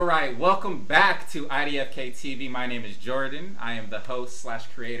All right, welcome back to IDFK TV. My name is Jordan. I am the host slash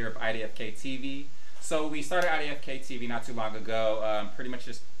creator of IDFK TV. So we started IDFK TV not too long ago, pretty much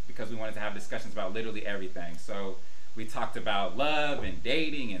just because we wanted to have discussions about literally everything. So we talked about love and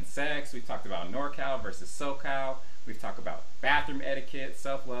dating and sex. We talked about NorCal versus SoCal. We've talked about bathroom etiquette,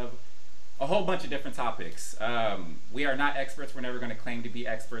 self-love, a whole bunch of different topics. We are not experts. We're never going to claim to be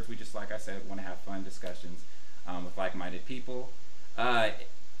experts. We just, like I said, want to have fun discussions with like-minded people.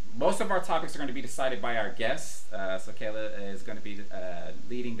 Most of our topics are going to be decided by our guests. So Kayla is going to be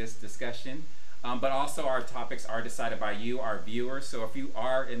leading this discussion. But also our topics are decided by you, our viewers. So if you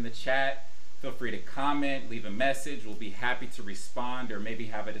are in the chat, feel free to comment, leave a message. We'll be happy to respond or maybe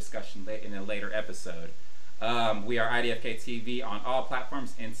have a discussion in a later episode. We are IDFK TV on all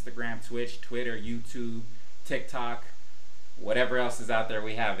platforms: Instagram, Twitch, Twitter, YouTube, TikTok, whatever else is out there,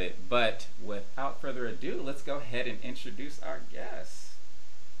 we have it. But without further ado, let's go ahead and introduce our guests.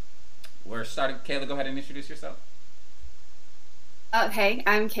 We're starting. Kayla, go ahead and introduce yourself. Hey,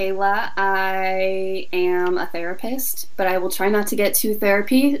 I'm Kayla. I am a therapist, but I will try not to get too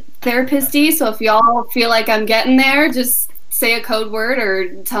therapist-y. So if y'all feel like I'm getting there, just say a code word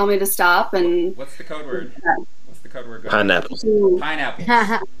or tell me to stop. And what's the code word? What's the code word? Pineapple. Pineapple.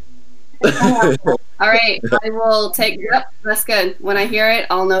 All right, I will take. Yep, that's good. When I hear it,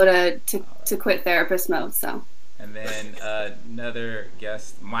 I'll know to quit therapist mode. So. And then another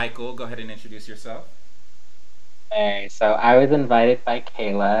guest, Michael. Go ahead and introduce yourself. Hey, so I was invited by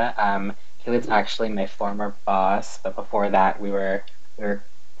Kayla. Kayla's actually my former boss, but before that we were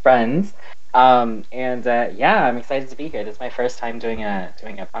friends. Yeah, I'm excited to be here. This is my first time doing a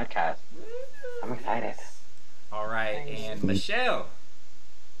podcast. I'm excited. All right, and Michelle.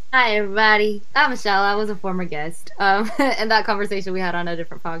 Hi everybody, I'm Michelle. I was a former guest. And that conversation we had on a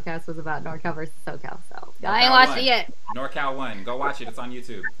different podcast was about NorCal versus SoCal. So I ain't watched it yet. NorCal 1. Go watch it. It's on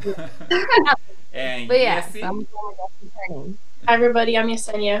YouTube. And but yeah, Yessie. so I'm a former guest returning. Hi everybody, I'm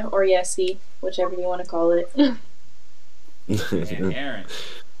Yesenia, or Yessie, whichever you want to call it. And Aaron.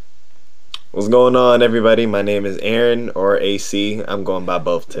 What's going on, everybody? My name is Aaron, or AC. I'm going by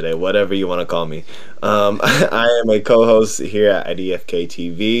both today, whatever you want to call me. I am a co-host here at IDFK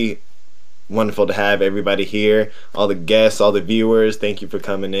TV. Wonderful to have everybody here, all the guests, all the viewers. Thank you for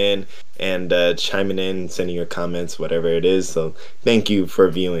coming in and chiming in, sending your comments, whatever it is. So thank you for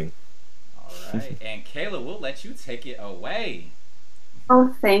viewing. All right, and Kayla, we'll let you take it away.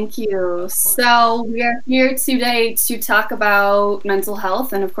 Oh, thank you. So we are here today to talk about mental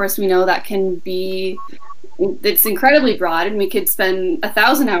health, and of course we know that it's incredibly broad, and we could spend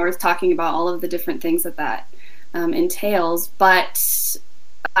 1,000 hours talking about all of the different things that entails, but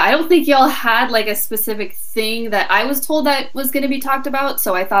I don't think y'all had like a specific thing that I was told that was going to be talked about,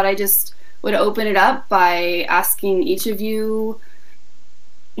 so I thought I just would open it up by asking each of you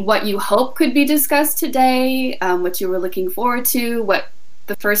what you hope could be discussed today, what you were looking forward to, what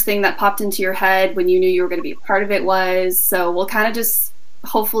the first thing that popped into your head when you knew you were going to be a part of it was. So we'll kind of just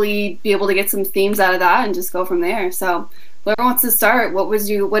hopefully be able to get some themes out of that and just go from there. So whoever wants to start, what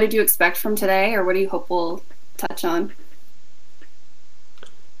did you expect from today, or what do you hope we'll touch on?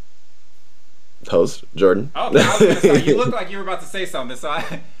 Host Jordan. Oh, I was gonna say, you look like you were about to say something. So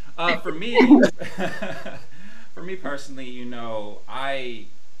for me, for me personally, I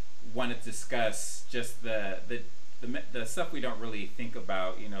want to discuss just the stuff we don't really think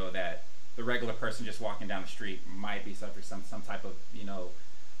about, that the regular person just walking down the street might be suffering some type of,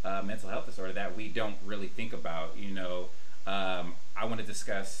 mental health disorder that we don't really think about, I want to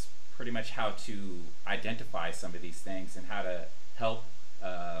discuss pretty much how to identify some of these things and how to help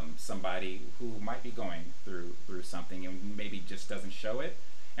somebody who might be going through something and maybe just doesn't show it.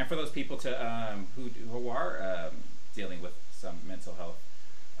 And for those people who are dealing with some mental health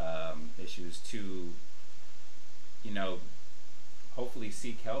issues to, hopefully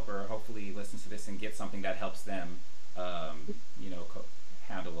seek help or hopefully listen to this and get something that helps them,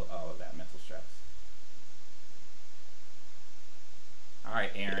 handle all of that mental stress. All right,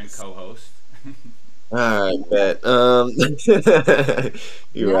 Aaron, co-host. All right, bet.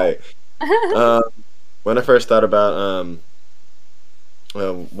 You're right. When I first thought about,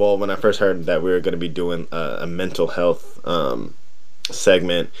 when I first heard that we were going to be doing a mental health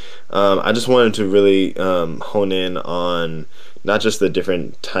segment, I just wanted to really hone in on not just the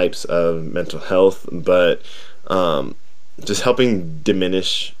different types of mental health, but just helping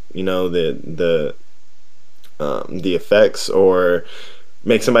diminish, the effects, or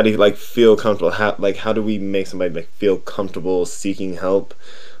make somebody like feel comfortable. How do we make somebody like feel comfortable seeking help,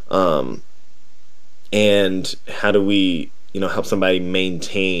 and how do we help somebody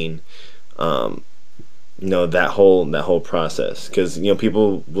maintain that whole process, because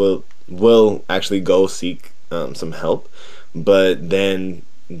people will actually go seek some help, but then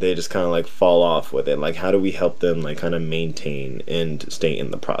they just kind of like fall off with it. Like, how do we help them like kind of maintain and stay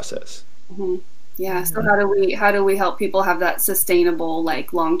in the process? Mm-hmm. Yeah. So how do we help people have that sustainable,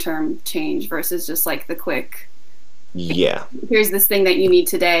 like, long-term change versus just like the quick, Yeah. here's this thing that you need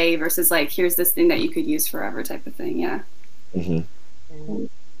today versus like, here's this thing that you could use forever type of thing. Yeah. Mm-hmm.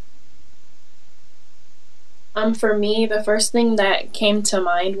 For me, the first thing that came to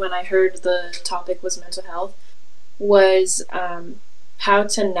mind when I heard the topic was mental health was how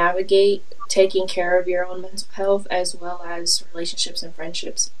to navigate taking care of your own mental health as well as relationships and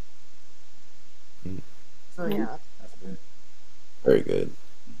friendships. So yeah, Very good.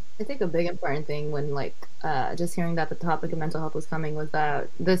 I think a big important thing when like just hearing that the topic of mental health was coming was that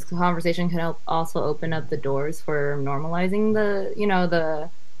this conversation can help also open up the doors for normalizing the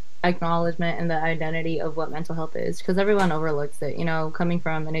acknowledgement and the identity of what mental health is, because everyone overlooks it. Coming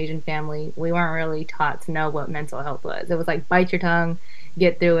from an Asian family, we weren't really taught to know what mental health was. It was like, bite your tongue,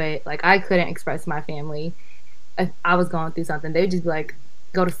 get through it. Like, I couldn't express my family if I was going through something. They'd just be like,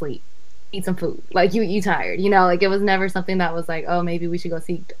 go to sleep, eat some food, like you tired, like it was never something that was like, oh, maybe we should go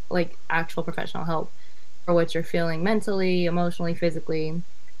seek like actual professional help for what you're feeling mentally, emotionally, physically,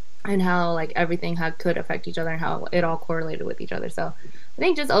 and how like everything could affect each other and how it all correlated with each other. So I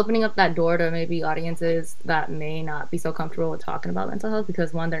think just opening up that door to maybe audiences that may not be so comfortable with talking about mental health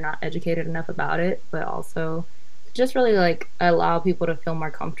because, one, they're not educated enough about it, but also just really like allow people to feel more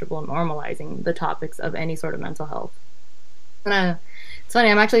comfortable normalizing the topics of any sort of mental health. And it's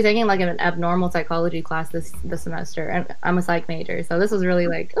funny, I'm actually taking like an abnormal psychology class this semester, and I'm a psych major, so this was really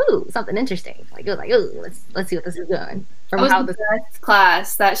like, ooh, something interesting. Like, it was like, ooh, let's see what this is doing. That was the best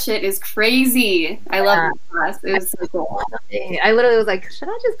class. That shit is crazy. I love that class. It was so cool. I literally was like, should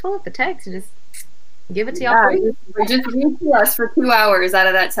I just pull up the text and just give it to y'all? Just read to us for 2 hours out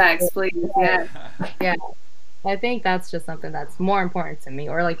of that text, please. Yeah. Yeah. I think that's just something that's more important to me,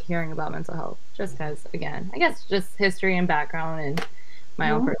 or like hearing about mental health, just because, again, I guess just history and background and my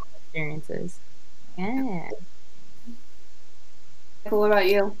own personal experiences. Yeah. What about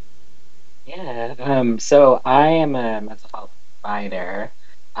you? Yeah. So I am a mental health provider.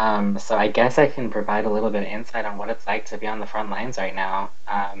 So I guess I can provide a little bit of insight on what it's like to be on the front lines right now.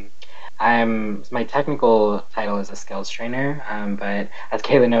 My technical title is a skills trainer, but as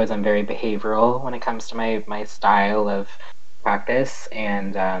Kayla knows, I'm very behavioral when it comes to my style of practice.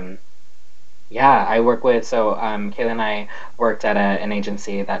 And I work with, Kayla and I worked at an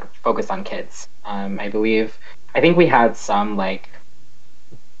agency that focused on kids. I think we had some like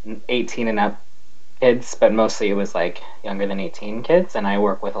 18 and up kids, but mostly it was like younger than 18 kids. And I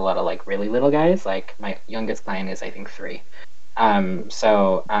work with a lot of like really little guys. Like my youngest client is, I think, 3. Parents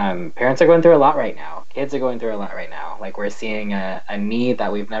are going through a lot right now. Kids are going through a lot right now. Like, we're seeing a need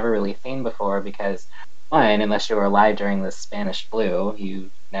that we've never really seen before because, one, unless you were alive during the Spanish flu, you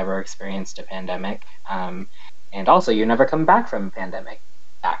never experienced a pandemic. And also, you never come back from a pandemic.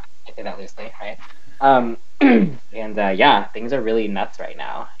 I say that loosely, right? Things are really nuts right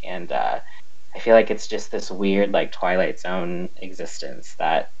now. And I feel like it's just this weird, like, Twilight Zone existence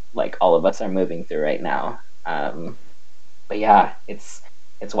that, like, all of us are moving through right now. But yeah, it's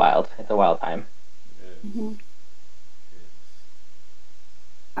wild. It's a wild time. Mm-hmm.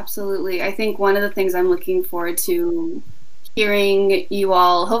 Absolutely. I think one of the things I'm looking forward to hearing you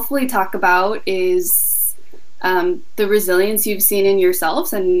all hopefully talk about is the resilience you've seen in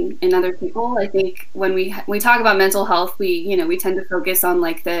yourselves and in other people. I think when we talk about mental health, we tend to focus on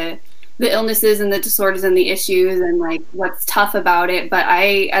like the illnesses and the disorders and the issues and like what's tough about it. But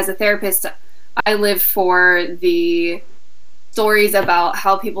as a therapist, I live for the stories about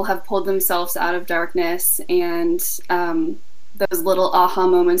how people have pulled themselves out of darkness and those little aha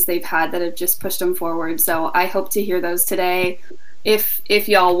moments they've had that have just pushed them forward. So I hope to hear those today. If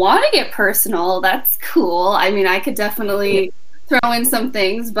y'all want to get personal, that's cool. I mean, I could definitely throw in some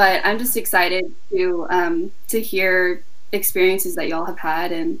things, but I'm just excited to hear experiences that y'all have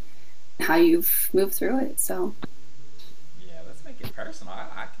had and how you've moved through it. So yeah, let's make it personal.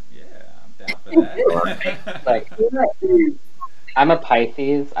 I'm down for that. I'm a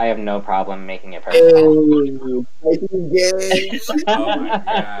Pisces. I have no problem making it personal. Oh my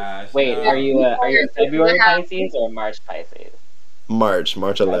gosh. Wait, are you a February Pisces or March Pisces? March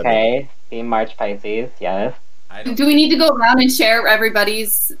 11th. Okay, Team March Pisces, yes. Do we need to go around and share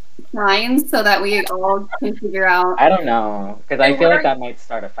everybody's signs so that we all can figure out? I don't know, because I feel like that might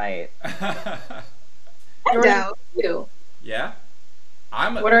start a fight. You. Yeah?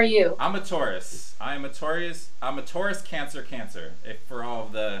 What are you? I'm a Taurus. I'm a Taurus Cancer. If for all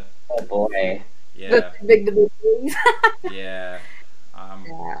of the Oh boy. Yeah. The big things. Yeah.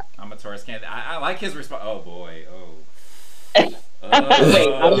 Yeah. I'm a Taurus candidate. I like his response. Oh boy. Oh. Wait,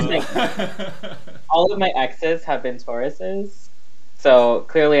 I was like, all of my exes have been Tauruses, so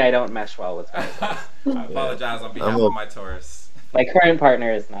clearly I don't mesh well with Tauruses. I apologize on behalf of my Taurus. My current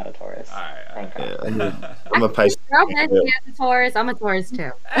partner is not a Taurus. All right. Thank God. I'm a Pisces. Girl, Nancy is a Taurus. I'm a Taurus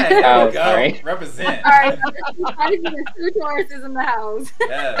too. Hey, there Oh, we go. sorry. Represent. All right, there's 2 Tauruses in the house.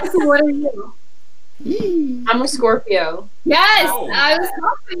 Yes. What are you? I'm a Scorpio. Yes, Oh. I was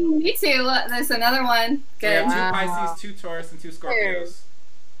hoping. Me too. There's another one. We have Good. 2 Wow. Pisces, 2 Taurus, and 2 Scorpios.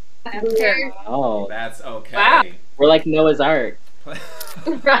 Weird. Oh, That's okay. Wow. we're like Noah's Ark.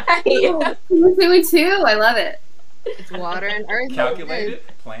 Right. 2 and 2. I love it. It's water and earth. Calculated,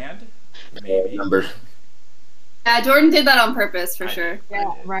 planned, maybe. Number. Yeah, Jordan did that on purpose for sure.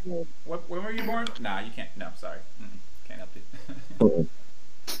 Yeah, right. When were you born? Nah, you can't. No, sorry. Can't help it.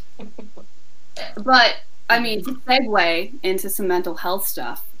 But I mean, to segue into some mental health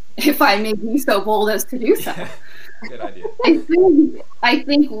stuff, if I may be so bold as to do so. Good idea. I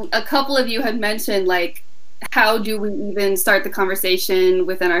think a couple of you had mentioned, like, how do we even start the conversation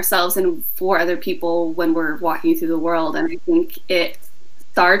within ourselves and for other people when we're walking through the world? And I think it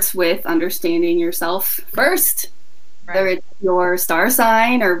starts with understanding yourself first, whether it's your star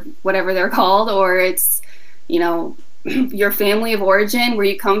sign or whatever they're called, or it's, you know, your family of origin, where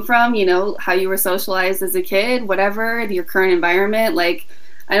you come from, you know, how you were socialized as a kid, whatever, your current environment. Like,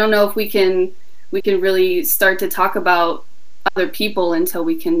 I don't know if we can really start to talk about other people until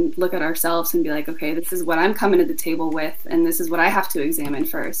we can look at ourselves and be like, okay, this is what I'm coming to the table with, and this is what I have to examine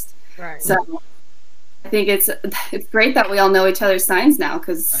first. Right. So I think it's great that we all know each other's signs now,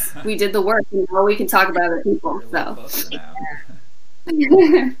 because we did the work and now we can talk about other people. We're a little So closer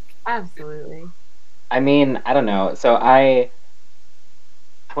now. Absolutely. I mean, I don't know. So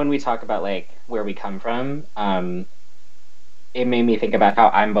when we talk about like where we come from, it made me think about how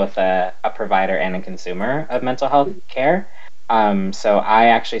I'm both a provider and a consumer of mental health care. So I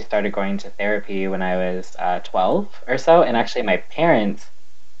actually started going to therapy when I was 12 or so, and actually my parents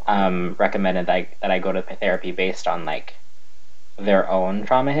recommended that I go to therapy based on like their own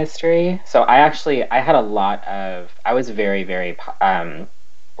trauma history. So I had I was very, very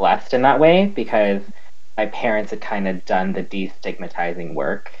blessed in that way, because my parents had kind of done the destigmatizing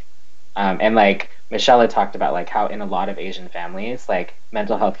work. And like Michelle had talked about, like how in a lot of Asian families, like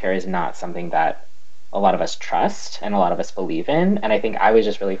mental health care is not something that a lot of us trust and a lot of us believe in. And I think I was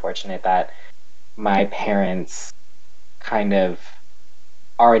just really fortunate that my parents kind of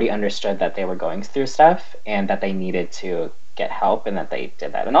already understood that they were going through stuff and that they needed to get help, and that they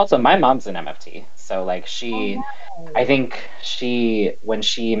did that. And also my mom's an MFT. So like I think when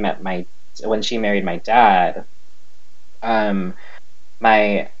she married my dad,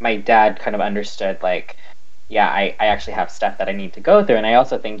 my dad kind of understood, like, yeah, I actually have stuff that I need to go through. And I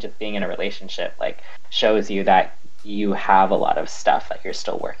also think just being in a relationship like shows you that you have a lot of stuff that you're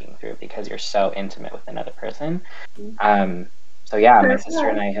still working through, because you're so intimate with another person. So yeah, my sister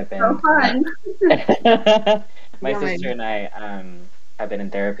and I have been So fun. my sister and I have been in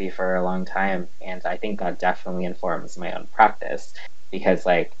therapy for a long time, and I think that definitely informs my own practice, because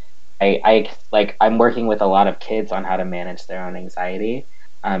like I'm working with a lot of kids on how to manage their own anxiety,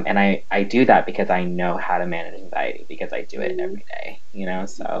 and I do that because I know how to manage anxiety, because I do it every day, you know.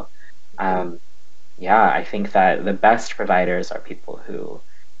 So yeah, I think that the best providers are people who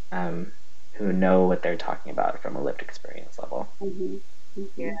know what they're talking about from a lived experience level. Mm-hmm.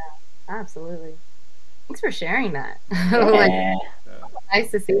 Yeah, absolutely. Thanks for sharing that. Yeah. Like,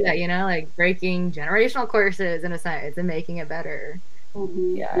 nice to see that, you know, like breaking generational curses in a sense and making it better.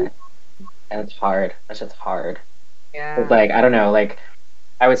 Mm-hmm. Yeah. And it's hard. That's just hard. Yeah. It's like, I don't know, like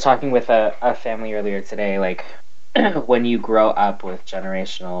I was talking with a family earlier today, like when you grow up with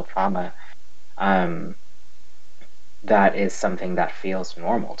generational trauma, that is something that feels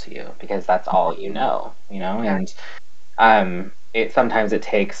normal to you, because that's all you know, Yeah. And sometimes it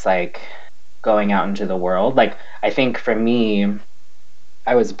takes like going out into the world. Like I think for me,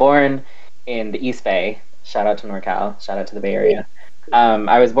 I was born in the East Bay. Shout out to NorCal. Shout out to the Bay Area.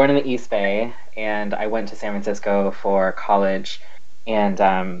 I was born in the East Bay, and I went to San Francisco for college. And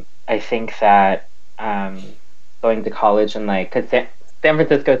I think that going to college and like, because San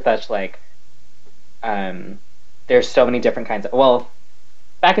Francisco is such like, there's so many different kinds of, well,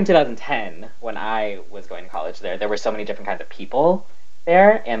 back in 2010 when I was going to college there were so many different kinds of people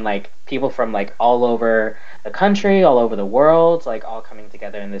there, and like people from like all over the country, all over the world, like all coming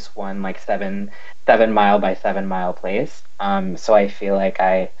together in this one like 7 mile by 7 mile place. So I feel like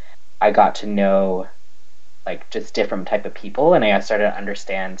I got to know like just different type of people, and I started to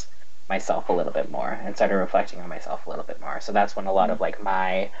understand myself a little bit more and started reflecting on myself a little bit more. So that's when a lot of like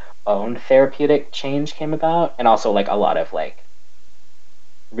my own therapeutic change came about, and also like a lot of like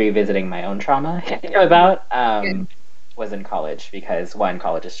revisiting my own trauma came about was in college, because one,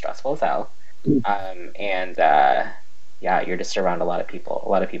 college is stressful as hell, and yeah, you're just around a lot of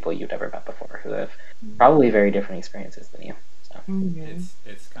people you've never met before who have probably very different experiences than you. So.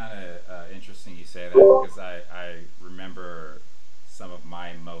 It's kind of interesting you say that, because I remember some of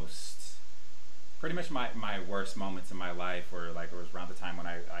my pretty much my worst moments in my life were like, it was around the time when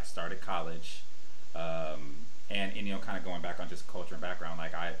I started college, and you know, kind of going back on just culture and background,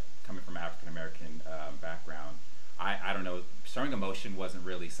 like I coming from African American background, I don't know, showing emotion wasn't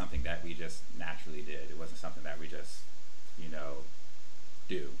really something that we just naturally did. It wasn't something that we just, you know,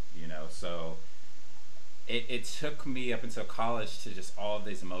 do, you know. So it took me up until college to just all of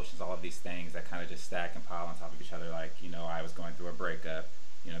these emotions, all of these things that kind of just stack and pile on top of each other. Like, you know, I was going through a breakup,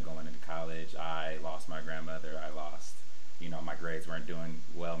 you know, going into college. I lost my grandmother. I lost, you know, my grades weren't doing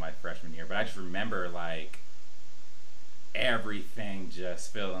well my freshman year. But I just remember like everything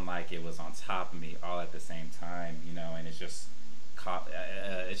just feeling like it was on top of me all at the same time, you know. And it's just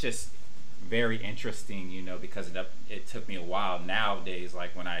very interesting, you know, because it took me a while. Nowadays,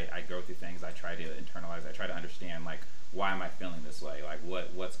 like when I go through things, I try to internalize, I try to understand, like, why am I feeling this way? Like,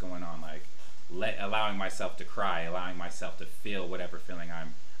 what's going on? Like, allowing myself to cry, allowing myself to feel whatever feeling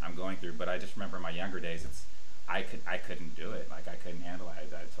I'm going through. But I just remember in my younger days, I couldn't do it. Like, I couldn't handle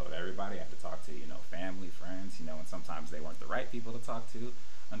it. I told everybody, I had to talk to, you know, family, friends, you know, and sometimes they weren't the right people to talk to,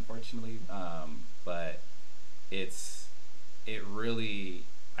 unfortunately. But it really,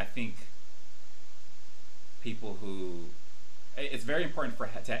 I think, people who, it's very important for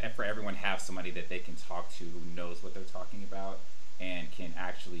everyone to have somebody that they can talk to who knows what they're talking about and can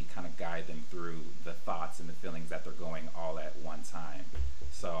actually kind of guide them through the thoughts and the feelings that they're going all at one time.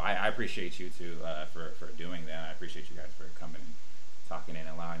 So I appreciate you too for doing that. I appreciate you guys for coming and talking and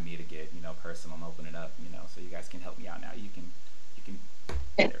allowing me to get, you know, personal and open it up, you know, so you guys can help me out now. You can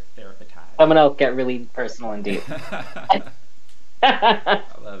therapize. Someone else get really personal and deep. I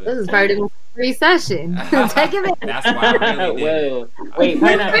love it. This is part of a free session. Take it in. That's why I really did. Whoa. Wait,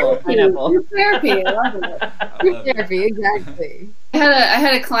 pineapple. Group therapy, I love it. Group therapy, exactly. I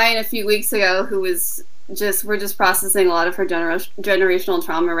had a client a few weeks ago who was we're just processing a lot of her generational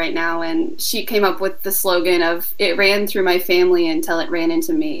trauma right now, and she came up with the slogan of, "It ran through my family until it ran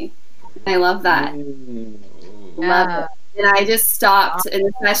into me." And I love that. Love it. And I just stopped in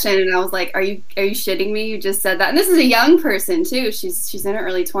the session and I was like, are you shitting me? You just said that. And this is a young person too. She's in her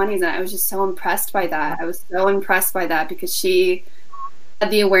early 20s, and I was just so impressed by that. I was so impressed by that because she had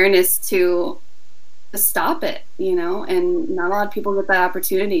the awareness to stop it, you know, and not a lot of people get that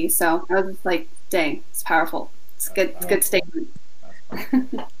opportunity. So I was just like, dang, it's powerful. It's good. It's a good statement.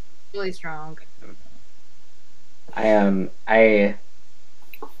 Really strong.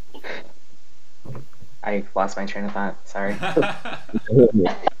 I lost my train of thought. Sorry.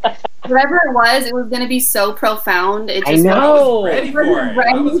 Whatever it was going to be so profound. It just I know. I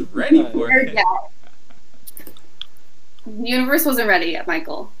was ready for it. Yet. The universe wasn't ready yet,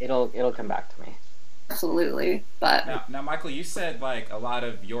 Michael. It'll come back to me. Absolutely, but now, Michael, you said like a lot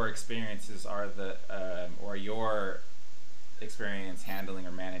of your experiences are or your experience handling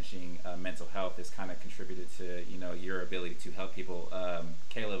or managing mental health is kind of contributed to, you know, your ability to help people.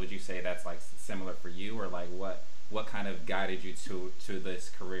 Kayla, would you say that's like similar for you, or like what kind of guided you to this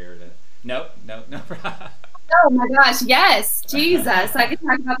career? No. Oh my gosh, yes, Jesus, I could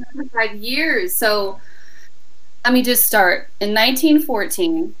talk about that for 5 years. So let me just start. In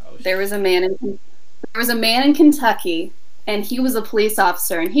 1914, there was a man in Kentucky, and he was a police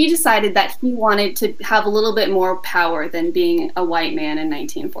officer, and he decided that he wanted to have a little bit more power than being a white man in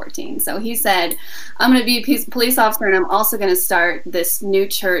 1914. So he said, I'm going to be a police officer, and I'm also going to start this new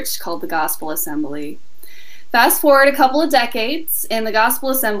church called the Gospel Assembly. Fast forward a couple of decades, and the Gospel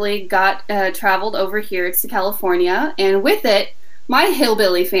Assembly got traveled over here to California, and with it, my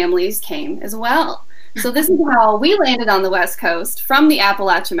hillbilly families came as well. So this is how we landed on the West Coast from the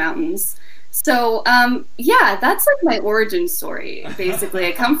Appalachian Mountains. So, yeah, that's like my origin story, basically.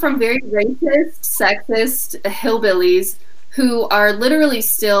 I come from very racist, sexist hillbillies who are literally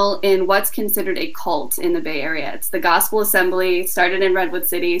still in what's considered a cult in the Bay Area. It's the Gospel Assembly, started in Redwood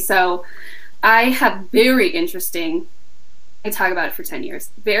City. So I have very interesting, I talk about it for 10 years,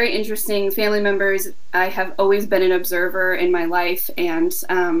 very interesting family members. I have always been an observer in my life, and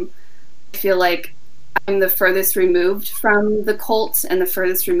I feel like I'm the furthest removed from the cult and the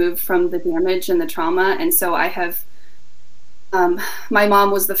furthest removed from the damage and the trauma. And so I have my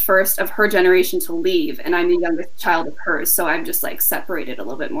mom was the first of her generation to leave, and I'm the youngest child of hers, so I'm just like separated a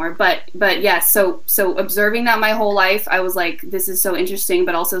little bit more. But yeah, so observing that my whole life, I was like, this is so interesting,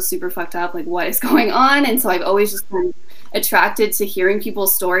 but also super fucked up. Like, what is going on? And so I've always just been attracted to hearing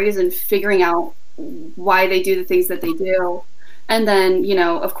people's stories and figuring out why they do the things that they do. And then, you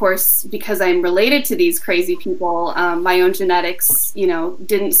know, of course, because I'm related to these crazy people, my own genetics, you know,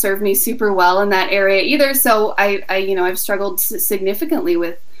 didn't serve me super well in that area either. So I you know, I've struggled significantly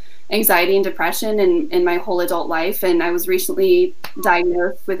with anxiety and depression in my whole adult life. And I was recently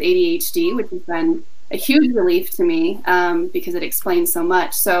diagnosed with ADHD, which has been a huge relief to me because it explains so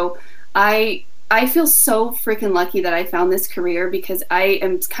much. So I feel so freaking lucky that I found this career because I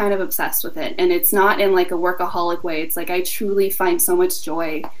am kind of obsessed with it. And it's not in like a workaholic way. It's like I truly find so much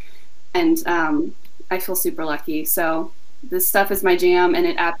joy, and I feel super lucky. So this stuff is my jam, and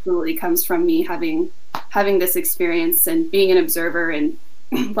it absolutely comes from me having this experience and being an observer and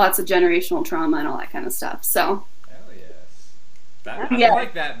lots of generational trauma and all that kind of stuff. So hell yes. I feel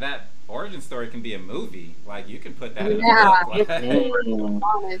like that origin story can be a movie. Like, you can put that in a book.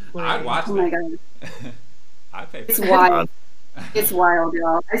 Like, I'd watch oh my that. God. I'd pay for It's that. wild. It's wild,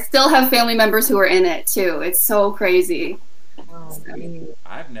 y'all. I still have family members who are in it too. It's so crazy.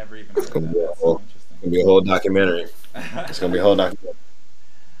 I've never even heard of gonna that. be a That's whole- so interesting. It's gonna be a whole documentary. It's gonna be a whole documentary.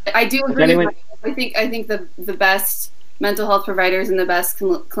 I do agree. anyone- I think the best mental health providers and the best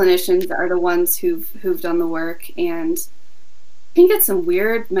clinicians are the ones who've done the work. And you can get some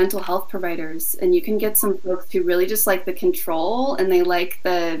weird mental health providers, and you can get some folks who really just like the control, and they like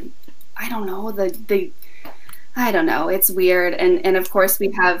the, I don't know, I don't know, it's weird. And of course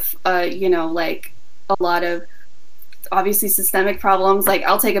we have you know, like a lot of obviously systemic problems. Like,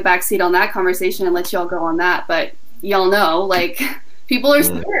 I'll take a backseat on that conversation and let y'all go on that, but y'all know, like, people are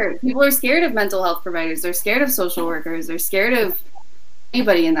scared. People are scared of mental health providers. They're scared of social workers. They're scared of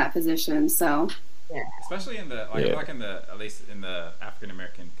anybody in that position. So Especially in the like in the, at least in the African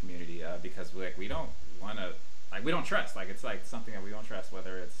American community, because we don't want to, like, we don't trust, like, it's like something that we don't trust,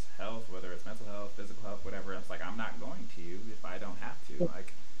 whether it's health, whether it's mental health, physical health, whatever. It's like, I'm not going to you if I don't have to,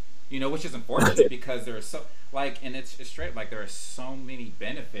 like, you know, which is unfortunate because there's so, like, and it's straight, like, there are so many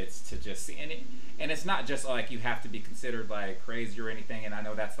benefits to just see, and it's not just like you have to be considered like crazy or anything. And I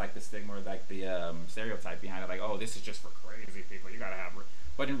know that's like the stigma or like the stereotype behind it, like, oh, this is just for crazy people, you gotta have,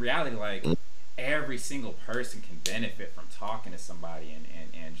 but in reality, like, every single person can benefit from talking to somebody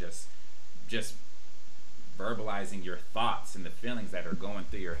and just verbalizing your thoughts and the feelings that are going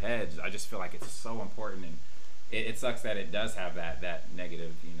through your head. I just feel like it's so important, and it sucks that it does have that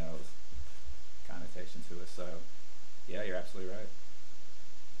negative, you know, connotation to it. So yeah, you're absolutely right.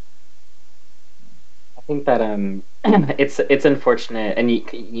 I think that it's unfortunate, and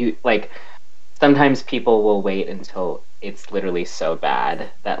you like, sometimes people will wait until it's literally so bad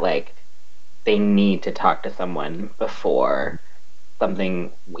that, like, they need to talk to someone before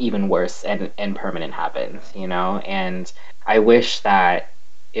something even worse and permanent happens, you know? And I wish that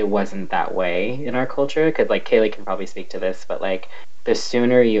it wasn't that way in our culture, because, like, Kaylee can probably speak to this, but, like, the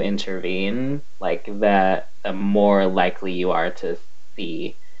sooner you intervene, like, the more likely you are to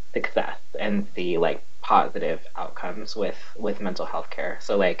see success and see, like, positive outcomes with mental health care.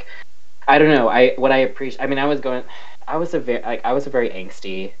 So, like, I don't know, I appreciate, I mean, I was a very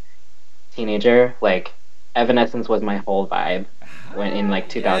angsty teenager. Like, Evanescence was my whole vibe when in like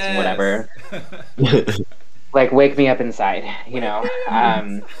 2000 whatever. Like, wake me up inside, you know.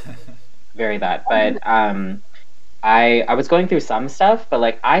 Very that. But I was going through some stuff, but,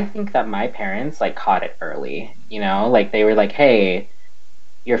 like, I think that my parents, like, caught it early, you know. Like, they were like, hey,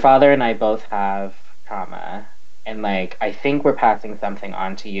 your father and I both have trauma, and, like, I think we're passing something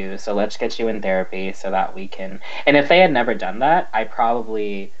on to you, so let's get you in therapy so that we can. And if they had never done that, I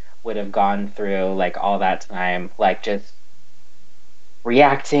probably would have gone through, like, all that time, like, just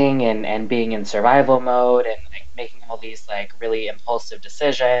reacting and being in survival mode and, like, making all these, like, really impulsive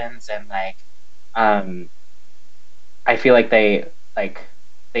decisions. And, like, I feel like they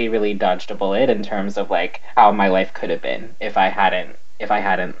really dodged a bullet in terms of, like, how my life could have been if I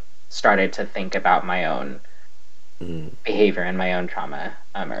hadn't started to think about my own behavior and my own trauma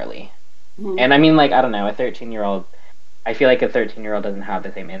early. And I mean, like, I don't know, a 13-year-old, I feel like a 13-year-old doesn't have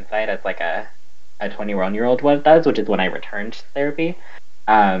the same insight as, like, a 21-year-old does, which is when I returned to therapy.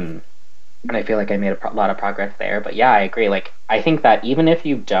 And I feel like I made a lot of progress there. But yeah, I agree. Like, I think that even if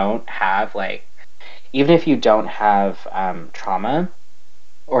you don't have trauma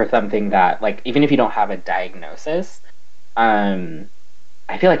or something that, like, even if you don't have a diagnosis,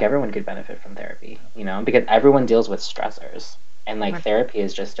 I feel like everyone could benefit from therapy, you know, because everyone deals with stressors. And, like, therapy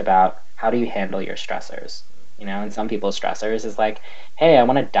is just about how do you handle your stressors, you know. And some people's stressors is like, hey, I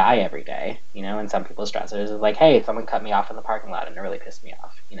want to die every day, you know. And some people's stressors is like, hey, someone cut me off in the parking lot and it really pissed me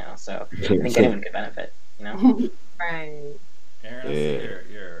off, you know. So I think anyone could benefit, you know. Right. Aaron, I see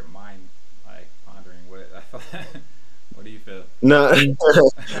your mind like pondering. What do you feel? No,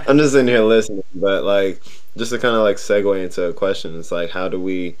 I'm just sitting here listening, but like just to kind of like segue into a question, it's like how do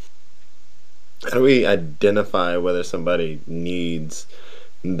we identify whether somebody needs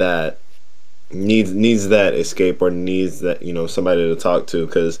that escape or needs that, you know, somebody to talk to?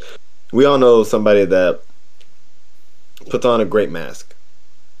 Because we all know somebody that puts on a great mask,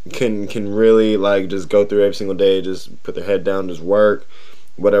 can really like just go through every single day, just put their head down, just work,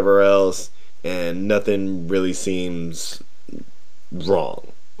 whatever else, and nothing really seems wrong,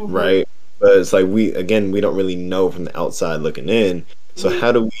 right? But it's like we don't really know from the outside looking in. So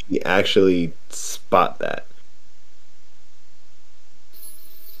how do we actually spot that?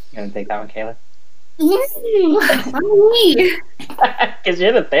 You gonna take that one, Kayla? Why me? Because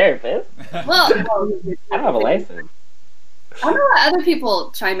you're the therapist. Well, I don't have a license. I don't know what other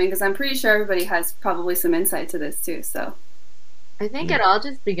people chime in because I'm pretty sure everybody has probably some insight to this too. So I think it all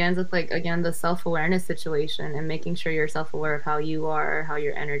just begins with, like, again, the self-awareness situation and making sure you're self-aware of how you are, how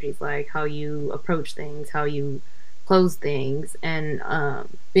your energy's like, how you approach things, how you close things, and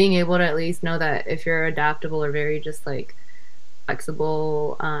being able to at least know that if you're adaptable or very just like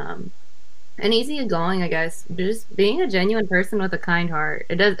flexible and easygoing, I guess, just being a genuine person with a kind heart.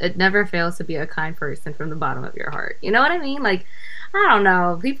 It never fails to be a kind person from the bottom of your heart. You know what I mean? Like, I don't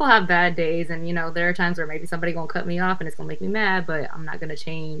know. People have bad days, and you know there are times where maybe somebody gonna cut me off and it's gonna make me mad, but I'm not gonna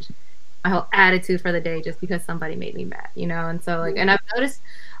change my whole attitude for the day just because somebody made me mad, you know. And so like, and I've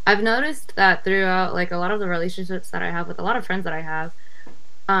noticed that throughout like a lot of the relationships that I have with a lot of friends that I have,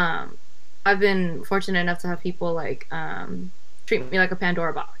 I've been fortunate enough to have people like treat me like a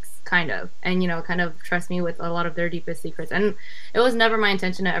Pandora box, kind of, and you know, kind of trust me with a lot of their deepest secrets. And it was never my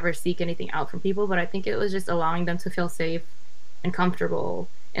intention to ever seek anything out from people, but I think it was just allowing them to feel safe and comfortable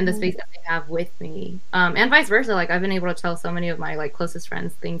in the space that they have with me, and vice versa. Like, I've been able to tell so many of my like closest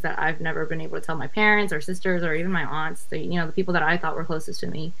friends things that I've never been able to tell my parents or sisters or even my aunts, you know, the people that I thought were closest to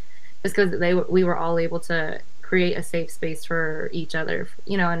me, just because we were all able to create a safe space for each other,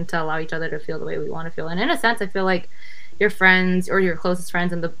 you know, and to allow each other to feel the way we want to feel. And in a sense, I feel like your friends or your closest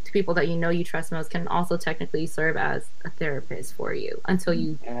friends and the people that you know you trust most can also technically serve as a therapist for you until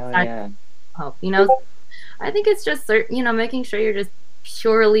you help, you know. I think it's just, you know, making sure you're just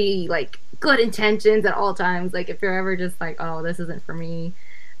purely like good intentions at all times. Like, if you're ever just like, oh, this isn't for me,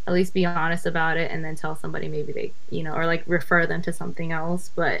 at least be honest about it and then tell somebody maybe they, you know, or like refer them to something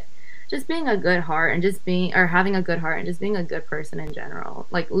else. But just being a good heart and just being, or having a good heart and just being a good person in general,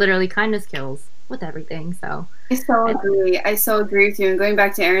 like literally kindness kills with everything. So I so agree with you. And going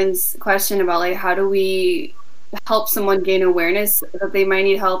back to Aaron's question about like, how do we help someone gain awareness that they might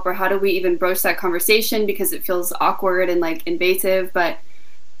need help, or how do we even broach that conversation because it feels awkward and like invasive? But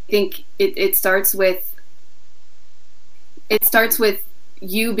I think it starts with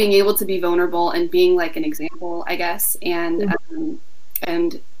you being able to be vulnerable and being like an example, I guess. And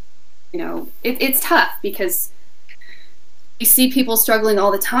you know, it's tough because you see people struggling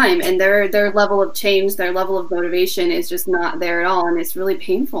all the time, and their level of change, their level of motivation is just not there at all, and it's really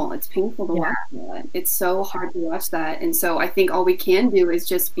painful. It's painful to watch that. It's so hard to watch that. And so I think all we can do is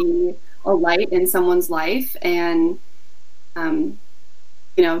just be a light in someone's life, and you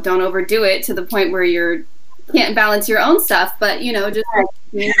know, don't overdo it to the point where you can't balance your own stuff, but you know, just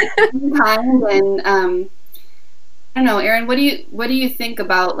be kind. And I don't know, Aaron, what do you think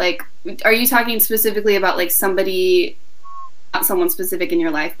about, like, are you talking specifically about like somebody, not someone specific in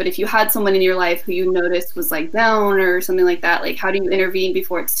your life, but if you had someone in your life who you noticed was like down or something like that, like how do you intervene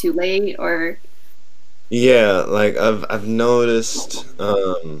before it's too late? Or like I've noticed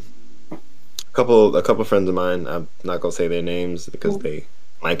a couple friends of mine, I'm not gonna say their names because they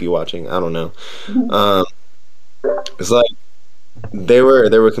might be watching, I don't know. It's like they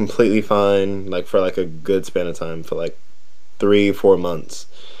were completely fine like for like a good span of time, for like 3-4 months,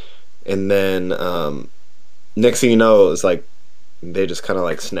 and then next thing you know, it's like they just kind of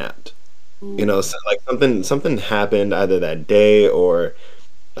like snapped, you know. So like something happened either that day or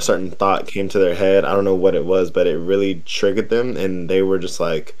a certain thought came to their head. I don't know what it was, but it really triggered them, and they were just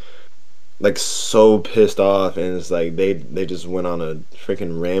like so pissed off, and it's like they just went on a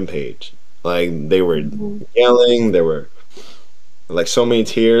freaking rampage. Like they were yelling, there were like so many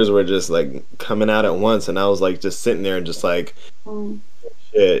tears were just like coming out at once, and I was like just sitting there and just like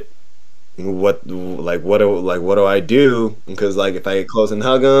shit. What do I do? Because like if I get close and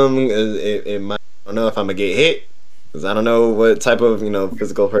hug them, it might, I don't know if I'm gonna get hit, because I don't know what type of, you know,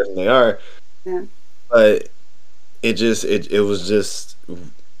 physical person they are. But it was just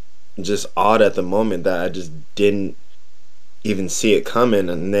odd at the moment that I just didn't even see it coming.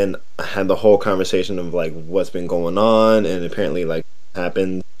 And then I had the whole conversation of like what's been going on, and apparently like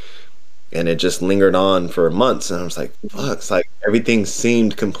happened, and it just lingered on for months. And I was like, fuck, it's like everything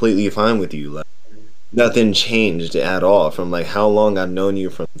seemed completely fine with you. Like nothing changed at all from like how long I've known you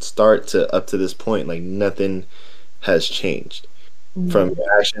from start to up to this point. Like nothing has changed from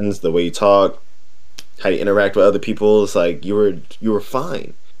your actions, the way you talk, how you interact with other people. It's like you were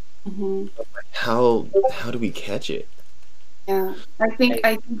fine. How do we catch it? Yeah, I think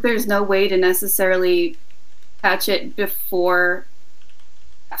there's no way to necessarily catch it before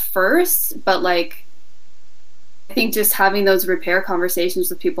at first, but like I think just having those repair conversations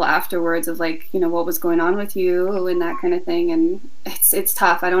with people afterwards of like, you know, what was going on with you and that kind of thing, and it's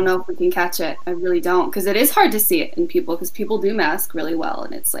tough. I don't know if we can catch it. I really don't, because it is hard to see it in people, because people do mask really well,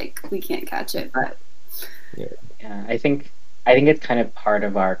 and it's like we can't catch it. But yeah, I think it's kind of part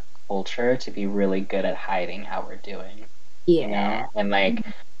of our culture to be really good at hiding how we're doing. Yeah. You know? And like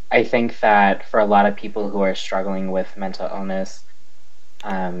I think that for a lot of people who are struggling with mental illness,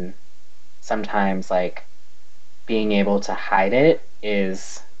 sometimes like being able to hide it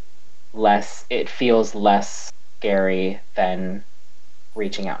feels less scary than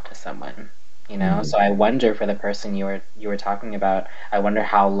reaching out to someone, you know? So I wonder, for the person you were talking about, I wonder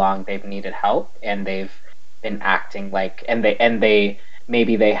how long they've needed help, and they've been acting like, and they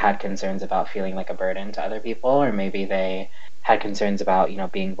maybe they had concerns about feeling like a burden to other people, or maybe they had concerns about, you know,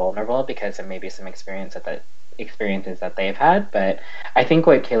 being vulnerable because of maybe some experiences that they've had. But I think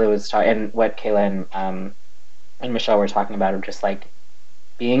what Kayla was talking, and what Kayla and Michelle were talking about, of just like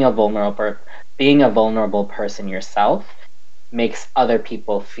being a vulnerable person yourself makes other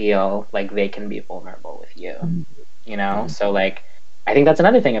people feel like they can be vulnerable with you. You know? So like I think that's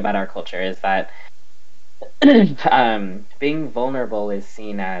another thing about our culture, is that being vulnerable is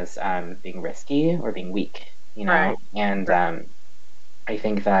seen as being risky or being weak, you know? Right. And I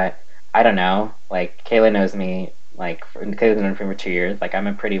think that, I don't know, like Kayla knows me, like Kayla's known me for 2 years. Like I'm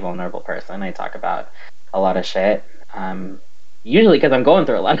a pretty vulnerable person. I talk about a lot of shit, usually because I'm going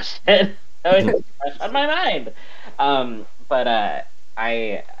through a lot of shit, so it's fresh on my mind. But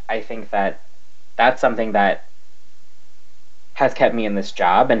I think that that's something that has kept me in this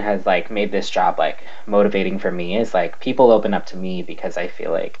job, and has like made this job like motivating for me, is like people open up to me because I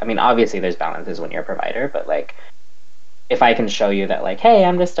feel like, I mean, obviously there's balances when you're a provider, but like if I can show you that like, hey,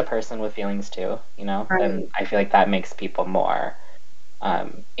 I'm just a person with feelings too, you know, then I feel like that makes people more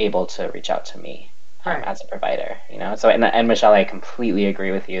able to reach out to me as a provider, you know? So, and Michelle, I completely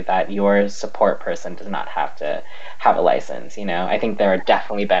agree with you that your support person does not have to have a license, you know? I think there are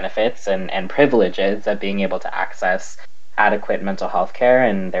definitely benefits and privileges of being able to access adequate mental health care,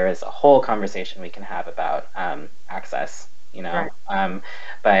 and there is a whole conversation we can have about access, you know?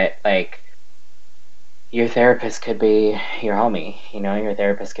 But like, your therapist could be your homie, you know, your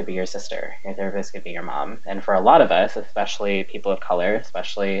therapist could be your sister, your therapist could be your mom. And for a lot of us, especially people of color,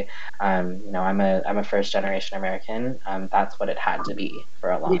 especially, you know, I'm a first generation American, that's what it had to be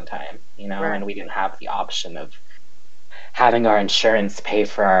for a long time, you know, and we didn't have the option of having our insurance pay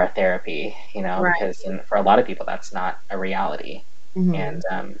for our therapy, you know, because for a lot of people, that's not a reality. And,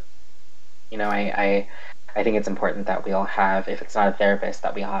 you know, I think it's important that we all have, if it's not a therapist,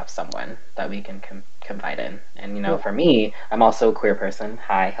 that we all have someone that we can confide in. And, you know, for me, I'm also a queer person.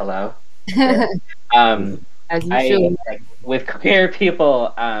 Hi, hello. As you should. Like, with queer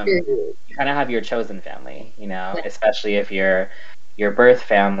people, you kind of have your chosen family, you know, especially if your birth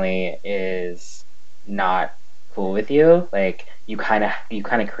family is not cool with you. Like, you kind of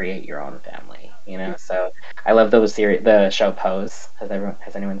create your own family, you know. So I love the show Pose.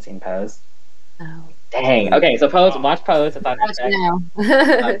 Has anyone seen Pose? Oh. Dang. Okay, so watch Pose. It's on Watch Netflix.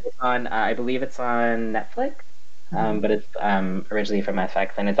 now. It's on, I believe it's on Netflix, but it's originally from FX,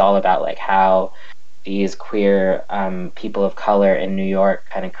 and it's all about like how these queer people of color in New York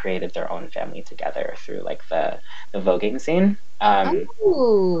kind of created their own family together through like the voguing scene.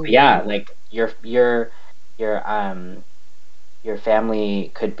 Yeah, like your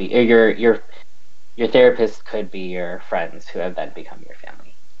family could be, or your therapist could be your friends who have then become your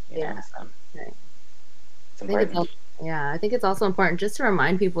family. You know? So. I think it's also important just to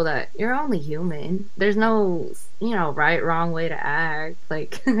remind people that you're only human. There's no, you know, right, wrong way to act.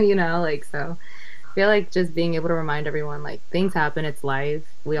 Like, you know, like, so I feel like just being able to remind everyone, like, things happen, it's life.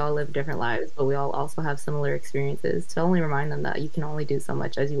 We all live different lives, but we all also have similar experiences. To only remind them that you can only do so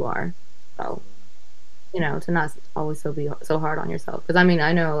much as you are. So, to not always be so hard on yourself. Because I mean,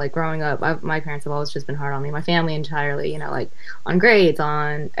 I know like growing up, my parents have always just been hard on me. My family entirely, like on grades,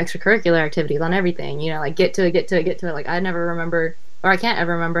 on extracurricular activities, on everything. Like get to it. Like I never remember, or I can't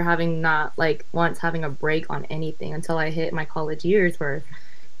ever remember having not like once having a break on anything until I hit my college years, where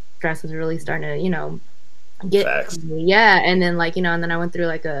stress was really starting to get yeah. And then like and then I went through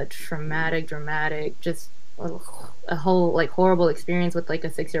like a dramatic just a whole like horrible experience with like a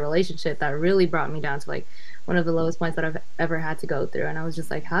 6-year relationship that really brought me down to like one of the lowest points that I've ever had to go through. And I was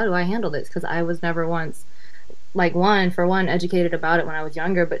just like, how do I handle this? Because I was never once like one educated about it when I was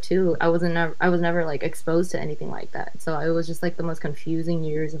younger, but two, I was never like exposed to anything like that. So it was just like the most confusing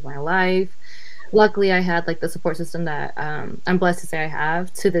years of my life. Luckily I had like the support system that I'm blessed to say I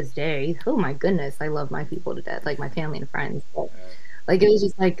have to this day. Oh my goodness, I love my people to death, like my family and friends. But like it was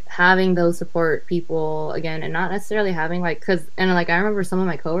just like having those support people again, and not necessarily having like like I remember some of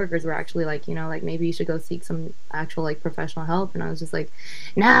my coworkers were actually like like maybe you should go seek some actual like professional help, and I was just like,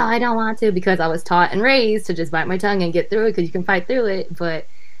 no, I don't want to, because I was taught and raised to just bite my tongue and get through it because you can fight through it. But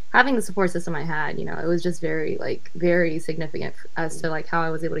having the support system I had, it was just very significant as to like how I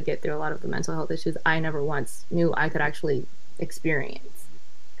was able to get through a lot of the mental health issues I never once knew I could actually experience.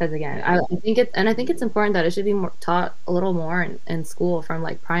 Because again, I think it's important that it should be taught a little more in school, from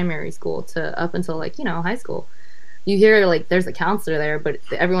like primary school to up until like high school. You hear like there's a counselor there, but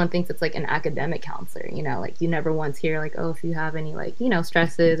everyone thinks it's like an academic counselor. Like you never once hear like, oh, if you have any like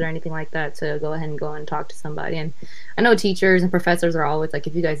stresses or anything like that, to go ahead and go and talk to somebody. And I know teachers and professors are always like,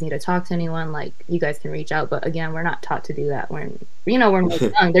 if you guys need to talk to anyone, like you guys can reach out. But again, we're not taught to do that when we're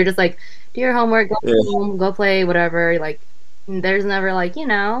young. They're just like, do your homework, go home, go play, whatever. Like there's never like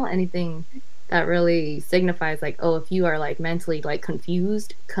anything that really signifies like, oh, if you are like mentally like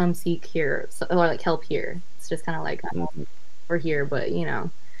confused, come seek here, or like help here. It's just kind of like we're here, but so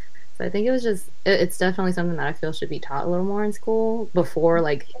I think it was just it's definitely something that I feel should be taught a little more in school before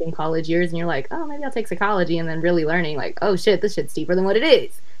like hitting college years, and you're like, oh, maybe I'll take psychology, and then really learning like, oh shit, this shit's deeper than what it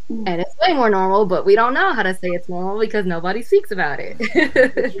is, and it's way more normal, but we don't know how to say it's normal because nobody speaks about it.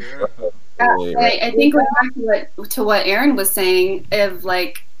 I think going back to what Aaron was saying, of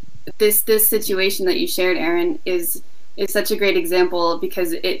like this situation that you shared, Aaron, is such a great example,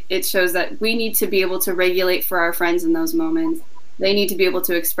 because it shows that we need to be able to regulate for our friends in those moments. They need to be able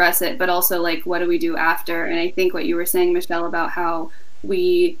to express it, but also like, what do we do after? And I think what you were saying, Michelle, about how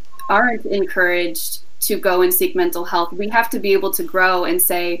we aren't encouraged to go and seek mental health. We have to be able to grow and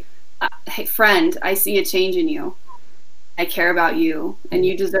say, hey, friend, I see a change in you. I care about you, and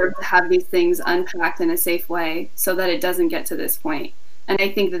you deserve to have these things unpacked in a safe way so that it doesn't get to this point. And I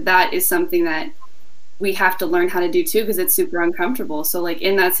think that is something that we have to learn how to do too, because it's super uncomfortable. So like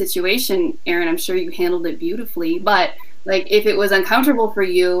in that situation, Aaron, I'm sure you handled it beautifully, but like if it was uncomfortable for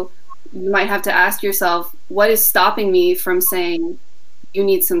you, you might have to ask yourself, what is stopping me from saying you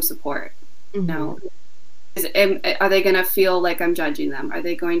need some support? Are they going to feel like I'm judging them? Are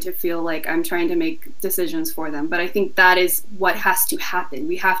they going to feel like I'm trying to make decisions for them? But I think that is what has to happen.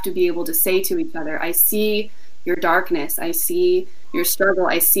 We have to be able to say to each other, I see your darkness, I see your struggle,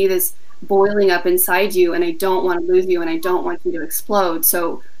 I see this boiling up inside you, and I don't want to lose you, and I don't want you to explode.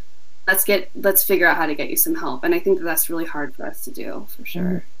 So let's figure out how to get you some help. And I think that's really hard for us to do, for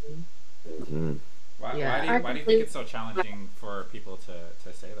sure. Mm-hmm. Why do you think it's so challenging for people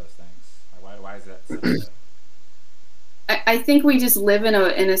to say those things? Why is that such I think we just live in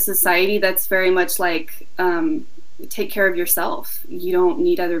a society that's very much like, take care of yourself. You don't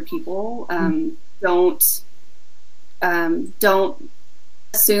need other people. Don't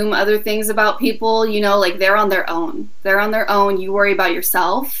assume other things about people. Like they're on their own. You worry about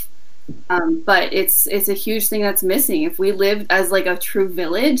yourself. But it's a huge thing that's missing. If we lived as like a true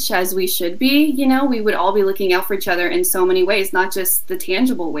village, as we should be, we would all be looking out for each other in so many ways, not just the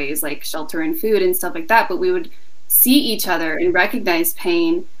tangible ways like shelter and food and stuff like that, but we would see each other and recognize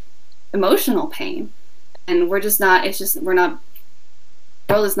pain, emotional pain. And we're not, the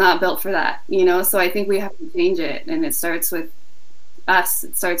world is not built for that, so I think we have to change it, and it starts with us.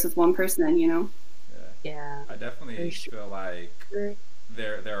 It starts with one person, Yeah. I definitely feel like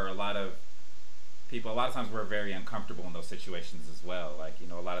there are a lot of people, a lot of times we're very uncomfortable in those situations as well. Like,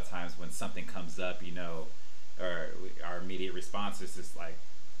 a lot of times when something comes up, or our immediate response is just like,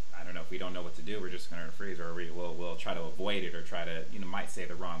 I don't know, if we don't know what to do, we're just going to freeze, or we'll try to avoid it, or try to, might say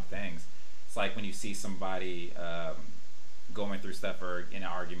the wrong things. It's like when you see somebody going through stuff, or in an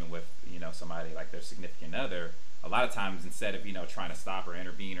argument with, somebody like their significant other, a lot of times instead of, trying to stop or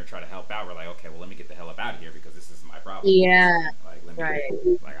intervene or try to help out, we're like, okay, well, let me get the hell up out of here because this is my problem. Yeah. Like, let me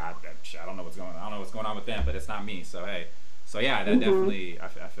I don't know what's going on. I don't know what's going on with them, but it's not me. So, hey. So, yeah, that definitely, I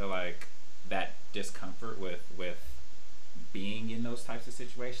feel like that discomfort with being in those types of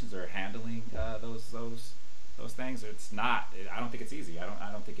situations or handling those things. It's not. I don't think it's easy.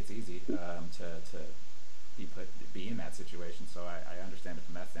 I don't think it's easy to be in that situation. So I understand it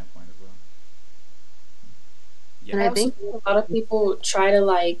from that standpoint as well. Yeah. And I think a lot of people try to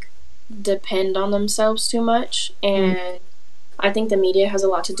like depend on themselves too much, and I think the media has a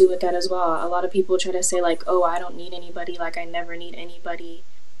lot to do with that as well. A lot of people try to say like, oh, I don't need anybody, like I never need anybody.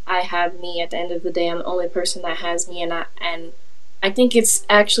 I have me. At the end of the day, I'm the only person that has me, and I think it's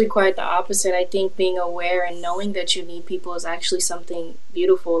actually quite the opposite. I think being aware and knowing that you need people is actually something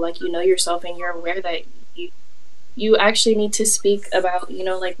beautiful. Like, you know yourself and you're aware that you actually need to speak about, you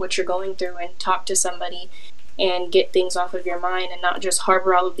know, like what you're going through and talk to somebody and get things off of your mind and not just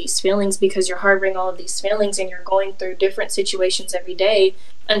harbor all of these feelings, because you're harboring all of these feelings and you're going through different situations every day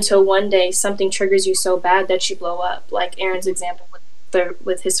until one day something triggers you so bad that you blow up, like Aaron's example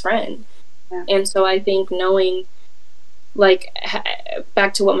with his friend. Yeah. And so I think knowing, like,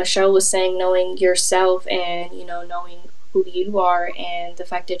 back to what Michelle was saying, knowing yourself and, you know, knowing who you are and the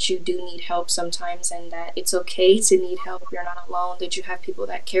fact that you do need help sometimes and that it's okay to need help, you're not alone, that you have people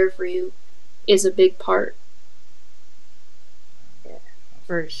that care for you, is a big part.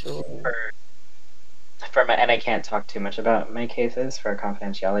 for sure. And I can't talk too much about my cases for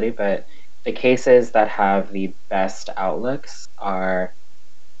confidentiality, but the cases that have the best outlooks are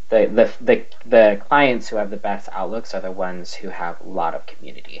the clients who have the best outlooks are the ones who have a lot of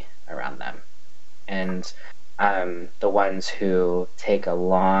community around them, and the ones who take a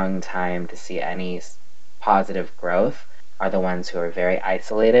long time to see any positive growth are the ones who are very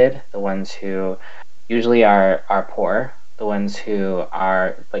isolated, the ones who usually are poor, the ones who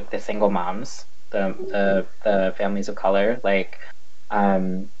are like the single moms, the families of color, like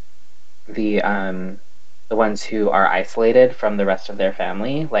the ones who are isolated from the rest of their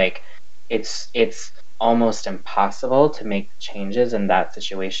family. Like it's almost impossible to make changes in that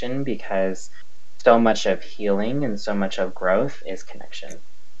situation because so much of healing and so much of growth is connection.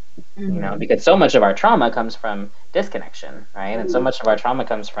 Mm-hmm. You know, because so much of our trauma comes from disconnection, right? And so much of our trauma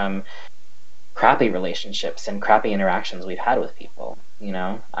comes from crappy relationships and crappy interactions we've had with people, you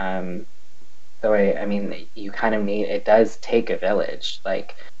know? So I mean, you kind of need, it does take a village.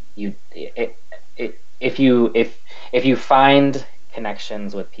 Like if you find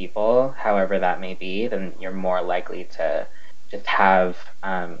connections with people, however that may be, then you're more likely to just have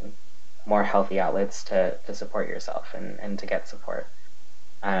more healthy outlets to support yourself and to get support.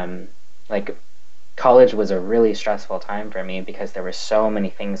 Like college was a really stressful time for me because there were so many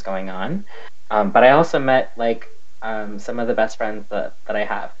things going on. But I also met like some of the best friends that I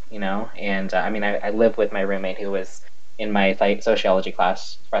have, you know, and I mean, I lived with my roommate who was in my sociology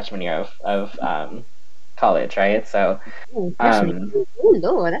class freshman year of college, right? So, Ooh,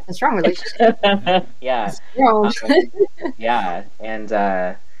 Lord, that's a strong relationship. yeah, Strong. yeah, and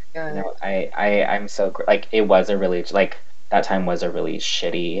you know, I'm so like it was a really like that time was a really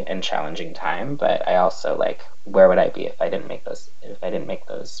shitty and challenging time, but I also like where would I be if I didn't make those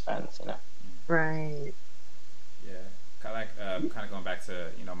friends, you know? Right. Yeah, kind of going back to,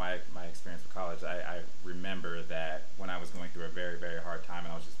 you know, my experience with college. I remember that when I was going through a very, very hard time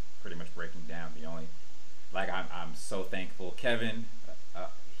and I was just pretty much breaking down. The only, like, I'm so thankful. Kevin,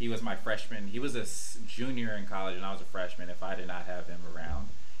 he was my freshman. He was a junior in college and I was a freshman. If I did not have him around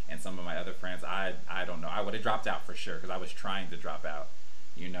and some of my other friends, I don't know, I would have dropped out for sure because I was trying to drop out,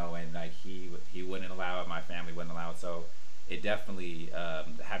 you know, and like he wouldn't allow it. My family wouldn't allow it. So it definitely,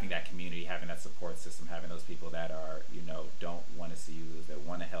 having that community, having that support system, having those people that are, you know, don't want to see you lose, that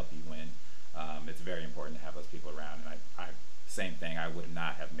want to help you win. It's very important to have those people around. And I same thing, I would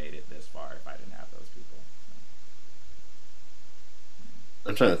not have made it this far if I didn't have those people. So.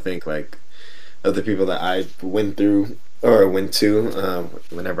 I'm trying to think like of the people that I went through or went to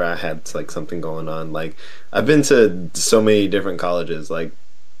whenever I had like something going on. Like I've been to so many different colleges. Like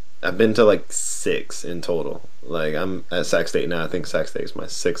I've been to like 6 in total. Like I'm at Sac State now. I think Sac State is my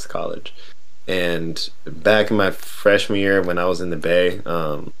 6th college. And back in my freshman year when I was in the Bay,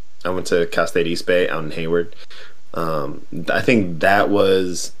 I went to Cal State East Bay out in Hayward. I think that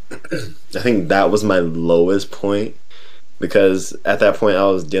was my lowest point because at that point I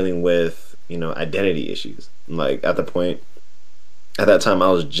was dealing with, you know, identity issues. Like at that time I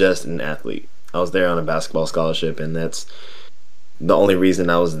was just an athlete. I was there on a basketball scholarship and that's the only reason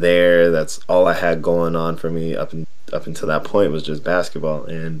I was there. That's all I had going on for me up until that point was just basketball.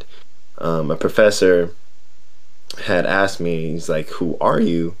 And a professor had asked me, he's like, "Who are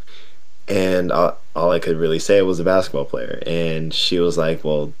you?" And all I could really say was a basketball player. And she was like,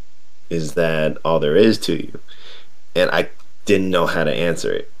 "Well, is that all there is to you?" And I didn't know how to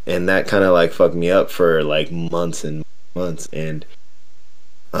answer it. and that kind of like fucked me up for like months and months. And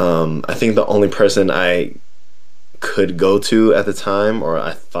I think the only person I could go to at the time, or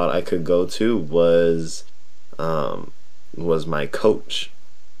I thought I could go to, was my coach.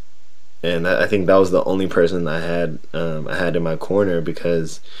 And I think that was the only person I had in my corner,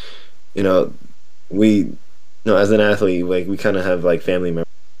 because you know, as an athlete, like, we kind of have like family members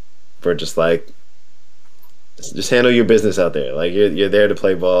for just like, just handle your business out there. Like, you're there to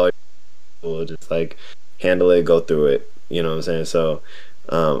play ball, just like handle it, go through it. You know what I'm saying? So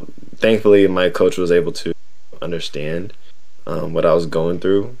thankfully my coach was able to understand what I was going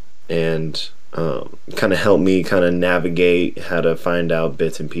through, and kind of help me kind of navigate how to find out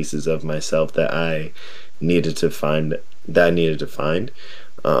bits and pieces of myself that I needed to find.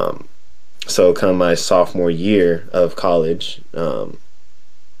 So kind of my sophomore year of college,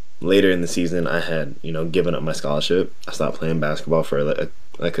 later in the season, I had, given up my scholarship. I stopped playing basketball for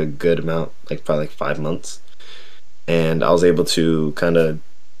like a good amount, like probably like 5 months, and I was able to kind of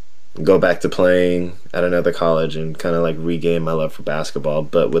go back to playing at another college and kind of like regain my love for basketball,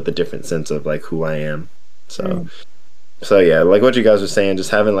 but with a different sense of like who I am. So yeah, like what you guys were saying,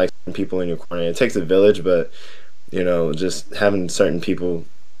 just having like certain people in your corner. It takes a village, but just having certain people,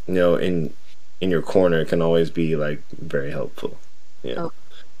 in your corner can always be like very helpful. Yeah. Oh.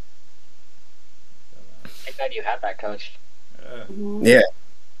 Thank God you had that, coach. Yeah.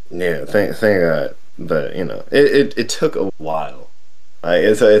 Thank God. But it took a while. Like,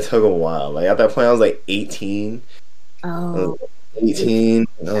 it took a while. Like, at that point, I was like 18. Oh. 18.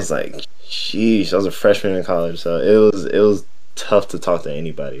 And I was like, sheesh. I was a freshman in college, so it was tough to talk to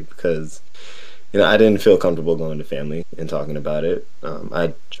anybody, because I didn't feel comfortable going to family and talking about it.